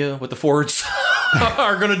no idea what the forwards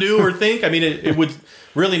are going to do or think. I mean, it would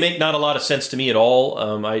really make not a lot of sense to me at all.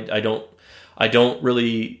 I don't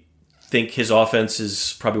really think his offense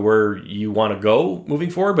is probably where you want to go moving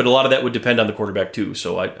forward, but a lot of that would depend on the quarterback too.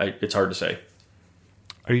 So it's hard to say.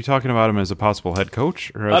 Are you talking about him as a possible head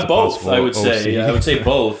coach or as both? I would OC? say. I would say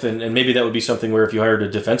both, and maybe that would be something where if you hired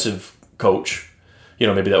a defensive coach,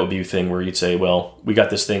 maybe that would be a thing where you'd say, well, we got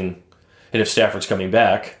this thing, and if Stafford's coming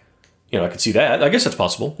back, I could see that. I guess that's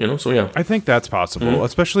possible. So yeah, I think that's possible,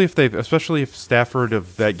 especially if Stafford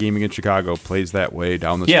of that game against Chicago plays that way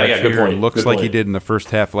down the stretch good here point. and looks Good like point. he did in the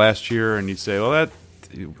first half last year, and you say, well, that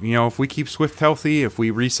if we keep Swift healthy, if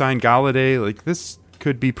we re-sign Galladay, like this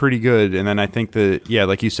could be pretty good. And then I think that,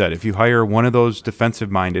 like you said, if you hire one of those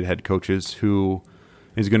defensive-minded head coaches who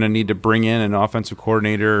is going to need to bring in an offensive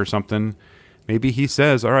coordinator or something, maybe he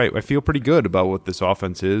says, all right, I feel pretty good about what this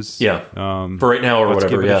offense is. Yeah. For right now or let's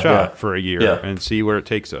whatever. Give it a shot yeah. for a year Yeah. and see where it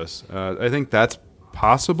takes us. I think that's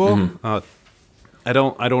possible. I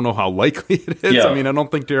don't know how likely it is. Yeah. I mean, I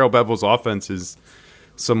don't think Darrell Bevell's offense is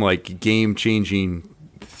some like game-changing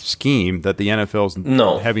scheme that the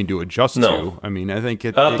NFL's having to adjust to. I mean, I think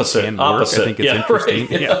it can work. I think it's interesting.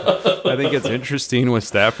 Right. I think it's interesting with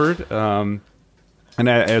Stafford. And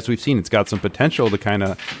as we've seen, it's got some potential to kind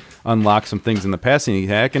of unlock some things in the passing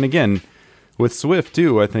attack. And again, with Swift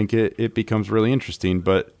too, I think it becomes really interesting.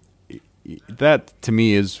 But that to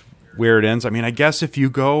me is where it ends. I mean, I guess if you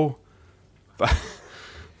go,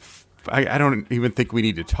 I don't even think we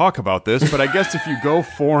need to talk about this, but I guess if you go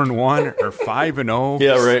 4-1 or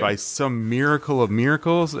 5-0 by some miracle of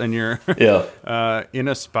miracles, and you're in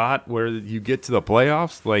a spot where you get to the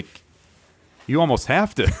playoffs, like. You almost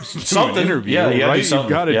have to do an interview, right? You've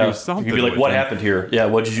got to do something. You'd be like, "What happened here? Yeah,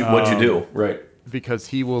 what'd you do?" Right? Because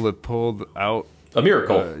he will have pulled out a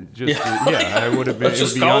miracle. It would have been. It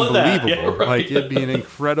would be unbelievable. Like it'd be an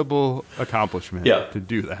incredible accomplishment to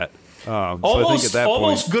do that. So I think at that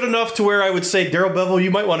almost good enough to where I would say, Darrell Bevell, you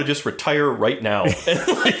might want to just retire right now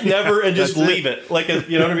and just leave it. Like,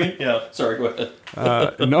 you know what I mean? Yeah. Sorry, go ahead.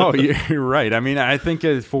 No, you're right. I mean, I think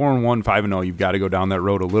at 4-1, 5-0, you've got to go down that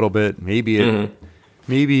road a little bit. Maybe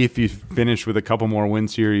if you finish with a couple more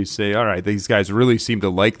wins here, you say, all right, these guys really seem to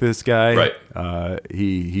like this guy. Right.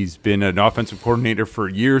 He's been an offensive coordinator for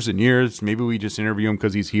years and years. Maybe we just interview him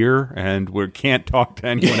because he's here and we can't talk to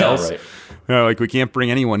anyone else. Right. Like we can't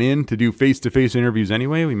bring anyone in to do face-to-face interviews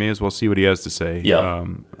anyway. We may as well see what he has to say. Yeah.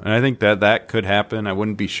 And I think that could happen. I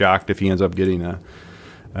wouldn't be shocked if he ends up getting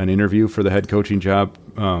an interview for the head coaching job.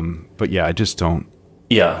 But yeah, I just don't.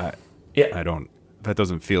 Yeah. I don't. That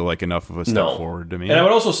doesn't feel like enough of a step forward to me. And I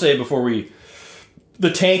would also say before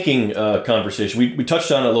the tanking conversation, we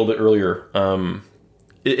touched on it a little bit earlier.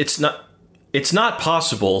 It's not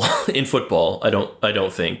possible in football. I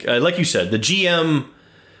don't think. Like you said, the GM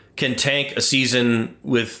can tank a season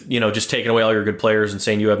with just taking away all your good players and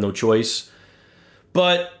saying you have no choice.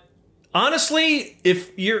 But honestly,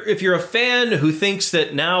 if you're a fan who thinks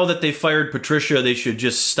that now that they fired Patricia, they should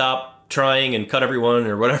just stop trying and cut everyone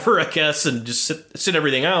or whatever, I guess, and just sit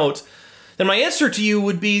everything out, then my answer to you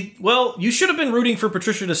would be, well, you should have been rooting for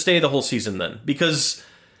Patricia to stay the whole season then. Because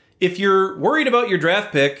if you're worried about your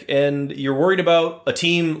draft pick and you're worried about a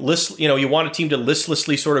team you want a team to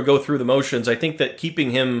listlessly sort of go through the motions, I think that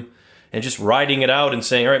keeping him and just riding it out and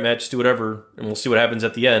saying, all right, Matt, just do whatever and we'll see what happens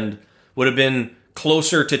at the end would have been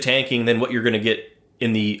closer to tanking than what you're going to get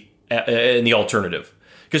in the alternative.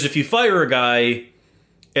 Because if you fire a guy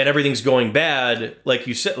and everything's going bad, like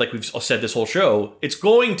you said, like we've said this whole show, it's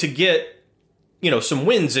going to get, some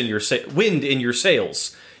wind in your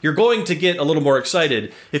sails. You're going to get a little more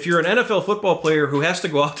excited. If you're an NFL football player who has to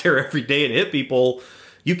go out there every day and hit people,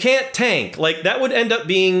 you can't tank. Like that would end up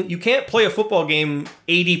being, you can't play a football game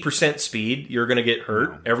 80% speed. You're going to get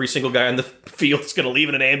hurt. Every single guy on the field is going to leave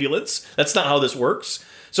in an ambulance. That's not how this works.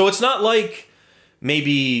 So it's not like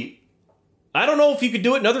maybe, I don't know if you could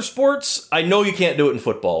do it in other sports. I know you can't do it in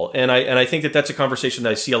football. And I think that that's a conversation that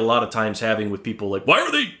I see a lot of times having with people like, why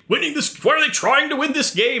are they winning this? Why are they trying to win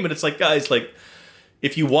this game? And it's like, guys, like,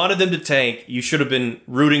 if you wanted them to tank, you should have been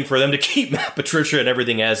rooting for them to keep Matt Patricia and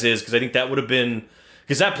everything as is, because I think that would have been,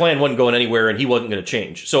 because that plan wasn't going anywhere and he wasn't going to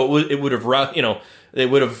change. So it would have, they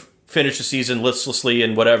would have finished the season listlessly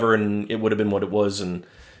and whatever, and it would have been what it was, and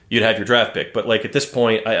you'd have your draft pick. But like at this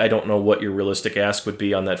point, I don't know what your realistic ask would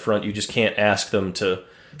be on that front. You just can't ask them to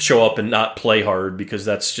show up and not play hard, because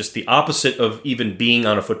that's just the opposite of even being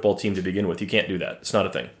on a football team to begin with. You can't do that. It's not a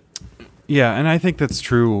thing. Yeah, and I think that's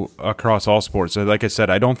true across all sports. Like I said,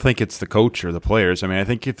 I don't think it's the coach or the players. I mean, I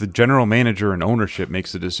think if the general manager and ownership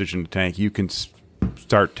makes the decision to tank, you can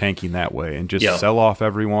start tanking that way and just sell off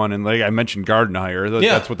everyone. And like I mentioned, Gardenhire,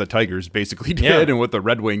 that's what the Tigers basically did and what the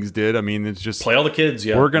Red Wings did. I mean, it's just play all the kids.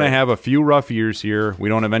 Yeah, we're going to have a few rough years here. We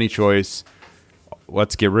don't have any choice.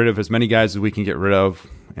 Let's get rid of as many guys as we can get rid of,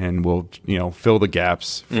 and we'll fill the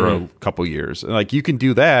gaps for a couple years. Like you can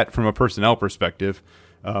do that from a personnel perspective.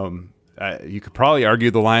 You could probably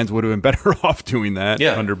argue the Lions would have been better off doing that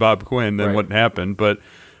under Bob Quinn than what happened. But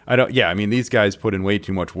I don't. Yeah, I mean, these guys put in way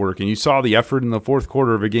too much work, and you saw the effort in the fourth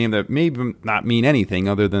quarter of a game that may not mean anything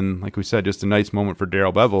other than, like we said, just a nice moment for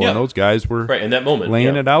Darrell Bevell, and those guys were in that moment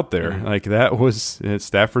laying it out there. Like that was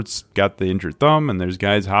Stafford's got the injured thumb, and there's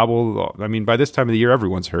guys hobbled. I mean, by this time of the year,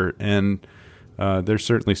 everyone's hurt, and they're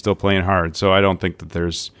certainly still playing hard. So I don't think that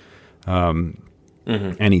there's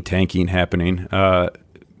any tanking happening.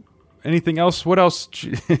 Anything else? What else?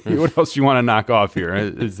 What else you want to knock off here?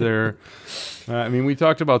 Is there? I mean, we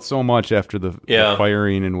talked about so much after the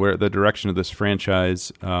firing and where the direction of this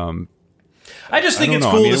franchise. I just think it's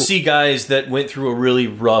cool to see guys that went through a really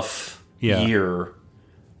rough year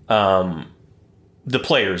the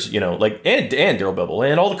players, like and Darrell Bevell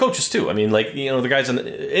and all the coaches too. I mean, like the guys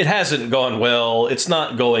it hasn't gone well. It's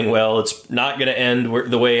not going well. It's not going to end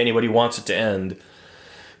the way anybody wants it to end.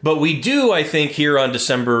 But we do, I think, here on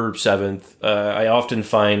December 7th, I often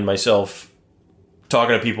find myself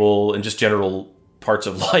talking to people in just general parts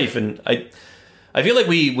of life, and I feel like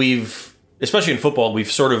we've, especially in football,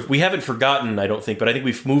 we haven't forgotten, I don't think, but I think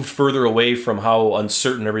we've moved further away from how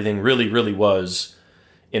uncertain everything really, really was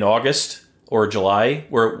in August or July.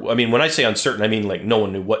 Where, I mean, when I say uncertain, I mean like no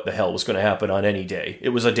one knew what the hell was going to happen on any day. It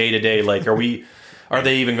was a day-to-day, like, are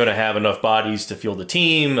they even going to have enough bodies to field the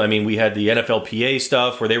team? I mean, we had the NFLPA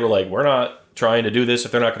stuff where they were like, we're not trying to do this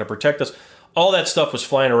if they're not going to protect us. All that stuff was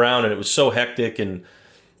flying around, and it was so hectic, and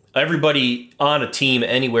everybody on a team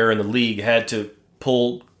anywhere in the league had to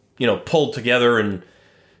pull together and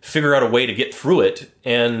figure out a way to get through it,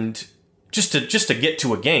 and just to get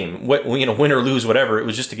to a game, win or lose, whatever. It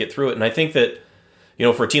was just to get through it. And I think that,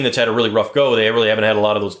 for a team that's had a really rough go, they really haven't had a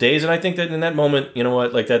lot of those days. And I think that in that moment,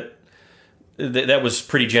 like that was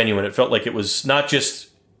pretty genuine. It felt like it was not just,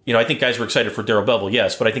 I think guys were excited for Darrell Bevell,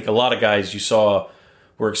 yes, but I think a lot of guys you saw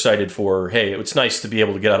were excited for, hey, it's nice to be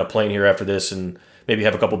able to get on a plane here after this and maybe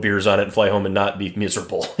have a couple beers on it and fly home and not be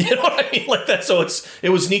miserable. You know what I mean? Like that. So it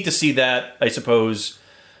was neat to see that, I suppose.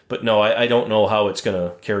 But no, I don't know how it's going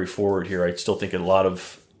to carry forward here. I still think a lot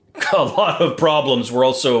of problems were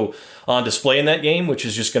also on display in that game, which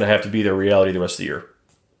is just going to have to be their reality the rest of the year.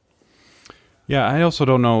 Yeah, I also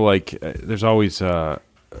don't know, like, there's always an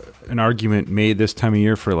argument made this time of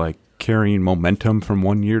year for, like, carrying momentum from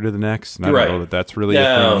one year to the next. And I don't know that that's really a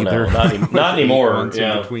thing either. Not anymore. Months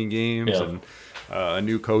in between games and a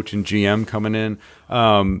new coach and GM coming in.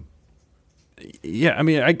 Yeah, I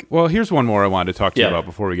mean, here's one more I wanted to talk to you about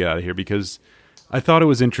before we get out of here, because I thought it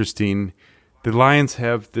was interesting. The Lions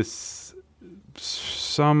have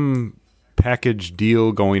some package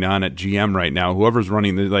deal going on at GM right now. Whoever's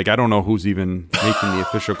running, I don't know who's even making the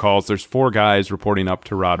official calls. There's 4 guys reporting up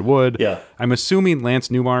to Rod Wood. Yeah. I'm assuming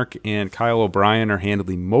Lance Newmark and Kyle O'Brien are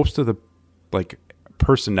handling most of the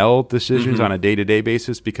personnel decisions on a day-to-day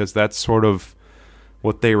basis, because that's sort of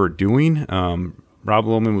what they were doing. Rob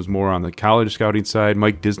Lohman was more on the college scouting side.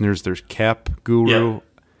 Mike Disner's their cap guru. Yeah.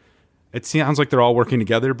 It sounds like they're all working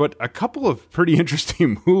together, but a couple of pretty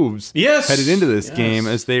interesting moves headed into this game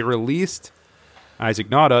as they released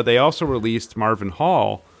Isaac Nauta. They also released Marvin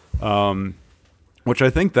Hall, which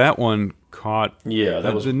I think that one caught. Yeah,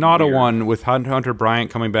 that was the Nauta weird one with Hunter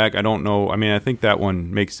Bryant coming back. I don't know. I mean, I think that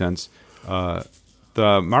one makes sense. The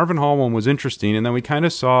Marvin Hall one was interesting, and then we kind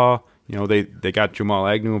of saw, they got Jamal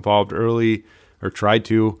Agnew involved early, or tried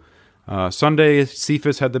to. Sunday,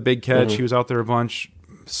 Cephas had the big catch. He was out there a bunch.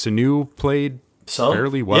 Sanu played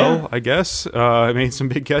fairly well, I guess. Made some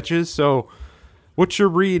big catches. So what's your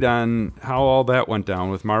read on how all that went down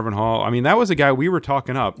with Marvin Hall? I mean, that was a guy we were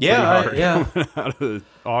talking up pretty hard coming out of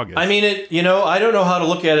August. I mean, I don't know how to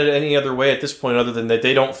look at it any other way at this point other than that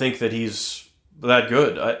they don't think that he's that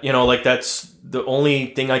good. That's the only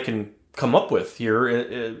thing I can come up with here.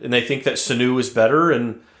 And they think that Sanu is better,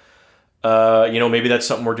 and maybe that's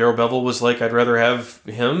something where Darrell Bevell was like, I'd rather have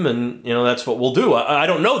him, and that's what we'll do. I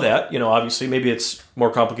don't know that. Obviously, maybe it's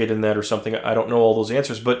more complicated than that or something. I don't know all those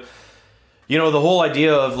answers, but the whole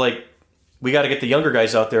idea of we got to get the younger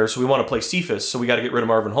guys out there, so we want to play Cephas, so we got to get rid of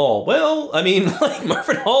Marvin Hall. Well, I mean,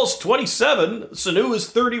 Marvin Hall's 27, Sanu is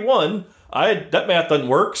 31. That math doesn't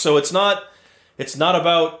work, so it's not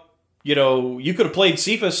about you could have played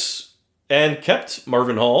Cephas and kept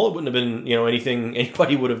Marvin Hall. It wouldn't have been anything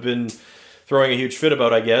anybody would have been throwing a huge fit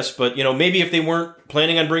about, I guess. But maybe if they weren't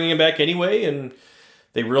planning on bringing him back anyway, and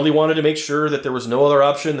they really wanted to make sure that there was no other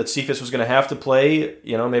option, that Cephas was going to have to play,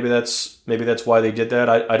 maybe that's why they did that.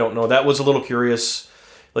 I don't know. That was a little curious.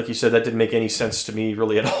 Like you said, that didn't make any sense to me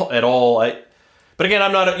really at all. But again,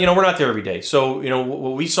 I'm not. We're not there every day. So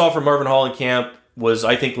what we saw from Marvin Hall in camp was,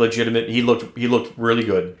 I think, legitimate. He looked really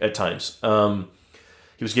good at times.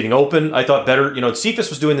 He was getting open. I thought better.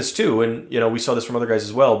 Cephas was doing this too, and we saw this from other guys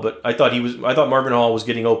as well. But I thought Marvin Hall was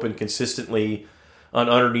getting open consistently on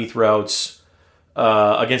underneath routes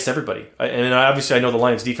against everybody. And obviously, I know the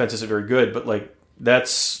Lions' defense isn't very good, but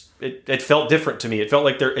it felt different to me. It felt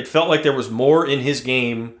like there was more in his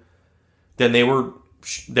game than they were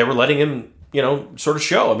letting him sort of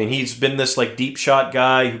show. I mean, he's been this deep shot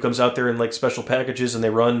guy who comes out there in special packages, and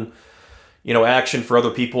they run action for other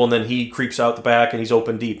people, and then he creeps out the back and he's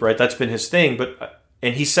open deep, right? That's been his thing.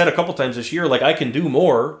 And he said a couple times this year, I can do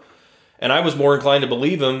more. And I was more inclined to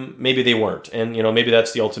believe him. Maybe they weren't. And, maybe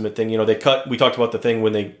that's the ultimate thing. We talked about the thing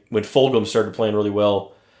when Fulgham started playing really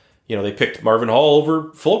well, they picked Marvin Hall over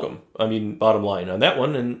Fulgham. I mean, bottom line on that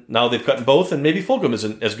one, and now they've cut in both, and maybe Fulgham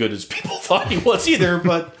isn't as good as people thought he was either.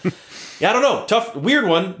 But yeah, I don't know, tough, weird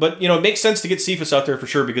one. But it makes sense to get Cephas out there for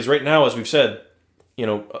sure, because right now, as we've said,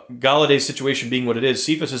 Galladay's situation being what it is,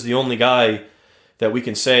 Cephas is the only guy that we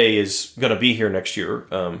can say is going to be here next year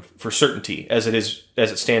for certainty, as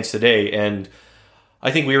it stands today. And I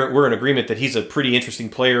think we're in agreement that he's a pretty interesting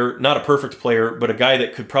player, not a perfect player, but a guy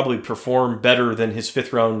that could probably perform better than his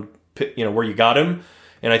 5th round, where you got him.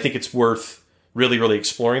 And I think it's worth really, really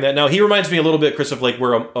exploring that. Now, he reminds me a little bit, Chris, of like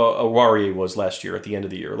where Awarie was last year at the end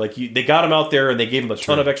of the year. Like they got him out there and they gave him a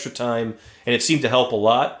ton of extra time, and it seemed to help a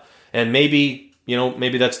lot. And maybe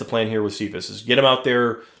that's the plan here with Cephas, is get him out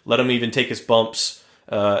there, let him even take his bumps,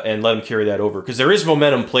 and let him carry that over. Because there is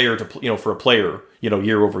momentum for a player,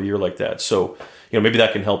 year over year like that. So, maybe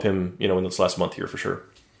that can help him, in this last month here for sure.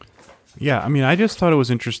 Yeah, I mean, I just thought it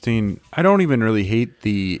was interesting. I don't even really hate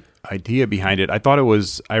the idea behind it. I thought it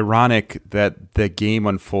was ironic that the game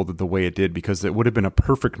unfolded the way it did, because it would have been a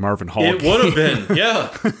perfect Marvin Hall game. It would have been,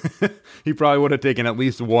 yeah. He probably would have taken at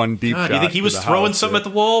least one deep shot. Do you think he was throwing something at the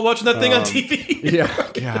wall watching that thing on TV?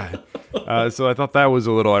 Yeah, God. So I thought that was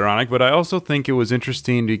a little ironic, but I also think it was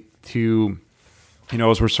interesting to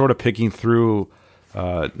as we're sort of picking through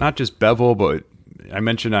not just Bevell, but I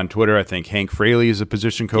mentioned on Twitter, I think Hank Fraley is a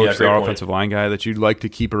position coach, the offensive line guy that you'd like to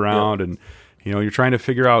keep around. Yeah. And, you're trying to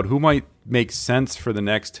figure out who might make sense for the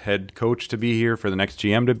next head coach to be here, for the next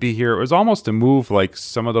GM to be here. It was almost a move like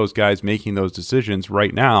some of those guys making those decisions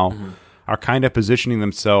right now are kind of positioning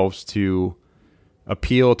themselves to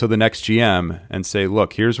appeal to the next GM and say,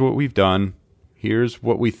 look, here's what we've done. Here's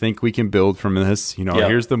what we think we can build from this.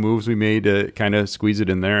 Here's the moves we made to kind of squeeze it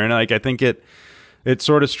in there. And I think it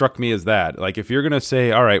sort of struck me as that. Like, if you're going to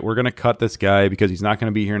say, all right, we're going to cut this guy because he's not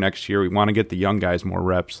going to be here next year, we want to get the young guys more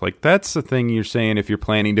reps. Like, that's the thing you're saying if you're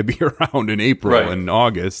planning to be around in April and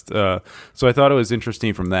August. So I thought it was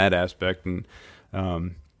interesting from that aspect. And,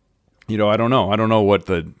 I don't know. I don't know what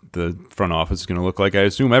the front office is going to look like. I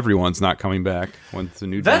assume everyone's not coming back once the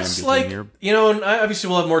new GM gets in here. And obviously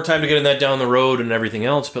we'll have more time to get in that down the road and everything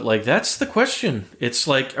else, but like, that's the question. It's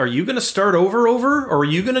like, are you going to start over, or are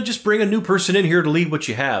you going to just bring a new person in here to lead what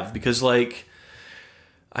you have? Because like,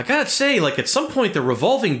 I gotta say, like, at some point, the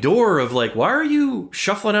revolving door of like, why are you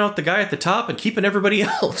shuffling out the guy at the top and keeping everybody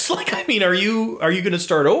else? Like, I mean, are you going to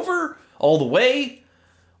start over all the way?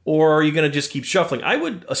 Or are you going to just keep shuffling? I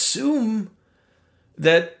would assume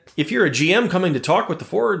that if you're a GM coming to talk with the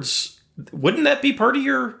Fords, wouldn't that be part of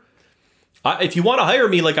your... if you want to hire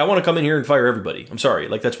me, like, I want to come in here and fire everybody. I'm sorry.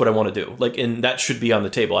 Like, that's what I want to do. Like, and that should be on the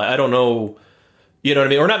table. I don't know... You know what I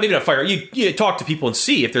mean? Or maybe not fire. You talk to people and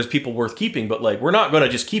see if there's people worth keeping, but like, we're not going to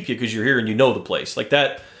just keep you because you're here and you know the place. Like,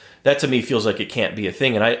 that to me feels like it can't be a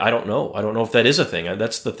thing. And I don't know. I don't know if that is a thing.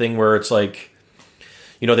 That's the thing where it's like...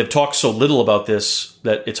 they've talked so little about this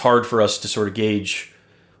that it's hard for us to sort of gauge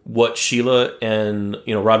what Sheila and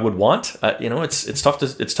Rod would want. It's tough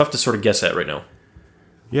to sort of guess at right now.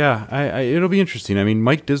 Yeah, it'll be interesting. I mean,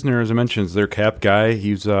 Mike Disner, as I mentioned, is their cap guy.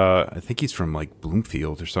 He's I think he's from like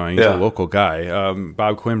Bloomfield or something. He's a local guy.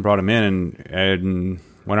 Bob Quinn brought him in, and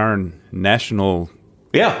when our national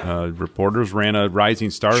reporters ran a Rising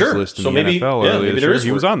Stars list in the NFL earlier this year,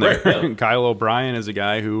 he was on there. Right, yeah. Kyle O'Brien is a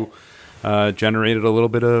guy who generated a little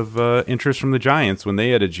bit of interest from the Giants when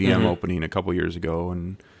they had a GM opening a couple years ago,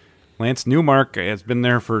 and Lance Newmark has been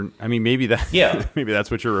there for. I mean, maybe maybe that's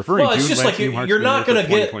what you're referring to. Well, it's just Lance like you're not going to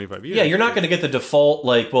get. You're not going to get the default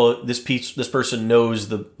like, well, this person knows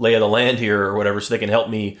the lay of the land here or whatever, so they can help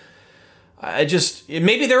me.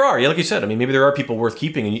 Maybe there are. Yeah, like you said. I mean, maybe there are people worth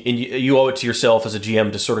keeping, and you owe it to yourself as a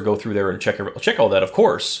GM to sort of go through there and check all that, of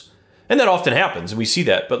course, and that often happens, and we see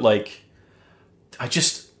that. But like, I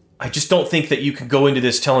just don't think that you can go into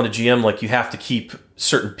this telling a GM like you have to keep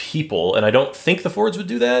certain people, and I don't think the Fords would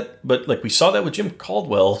do that. But like, we saw that with Jim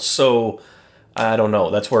Caldwell, so I don't know.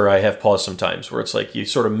 That's where I have pause sometimes, where it's like you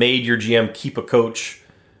sort of made your GM keep a coach,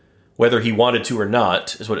 whether he wanted to or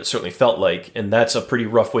not, is what it certainly felt like, and that's a pretty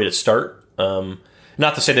rough way to start.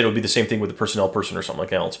 Not to say that it would be the same thing with the personnel person or something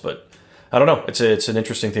like else, but I don't know. It's an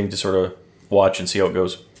interesting thing to sort of watch and see how it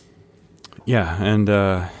goes. Yeah, and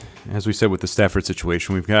as we said with the Stafford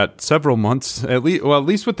situation, we've got several months, at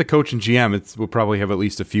least with the coach and GM, we'll probably have at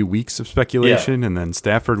least a few weeks of speculation, and then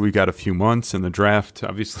Stafford, we've got a few months, and the draft,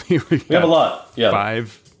 obviously, we have a lot,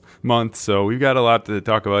 5 months, so we've got a lot to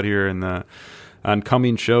talk about here in the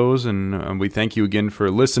oncoming shows, and we thank you again for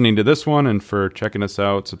listening to this one and for checking us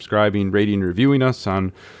out, subscribing, rating, reviewing us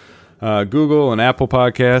on Google and Apple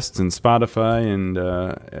Podcasts and Spotify and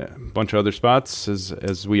a bunch of other spots.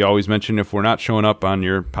 As we always mention, if we're not showing up on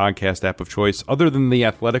your podcast app of choice, other than the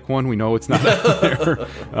Athletic one, we know it's not out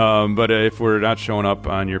there. But if we're not showing up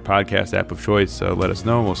on your podcast app of choice, let us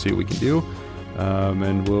know. We'll see what we can do.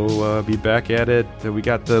 And we'll be back at it. We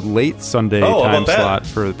got the late Sunday time slot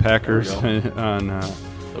for the Packers on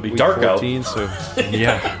It'll be week dark 14, out. So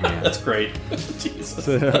yeah, That's great. Jesus.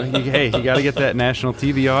 So, hey, you got to get that national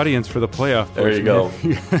TV audience for the playoff push. There you go.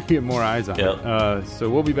 You got to get more eyes on it. So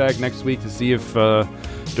we'll be back next week to see if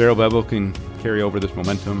Darrell Bevell can carry over this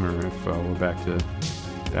momentum, or if we're back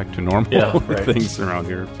to normal things around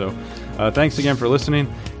here. So thanks again for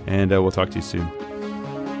listening, and we'll talk to you soon.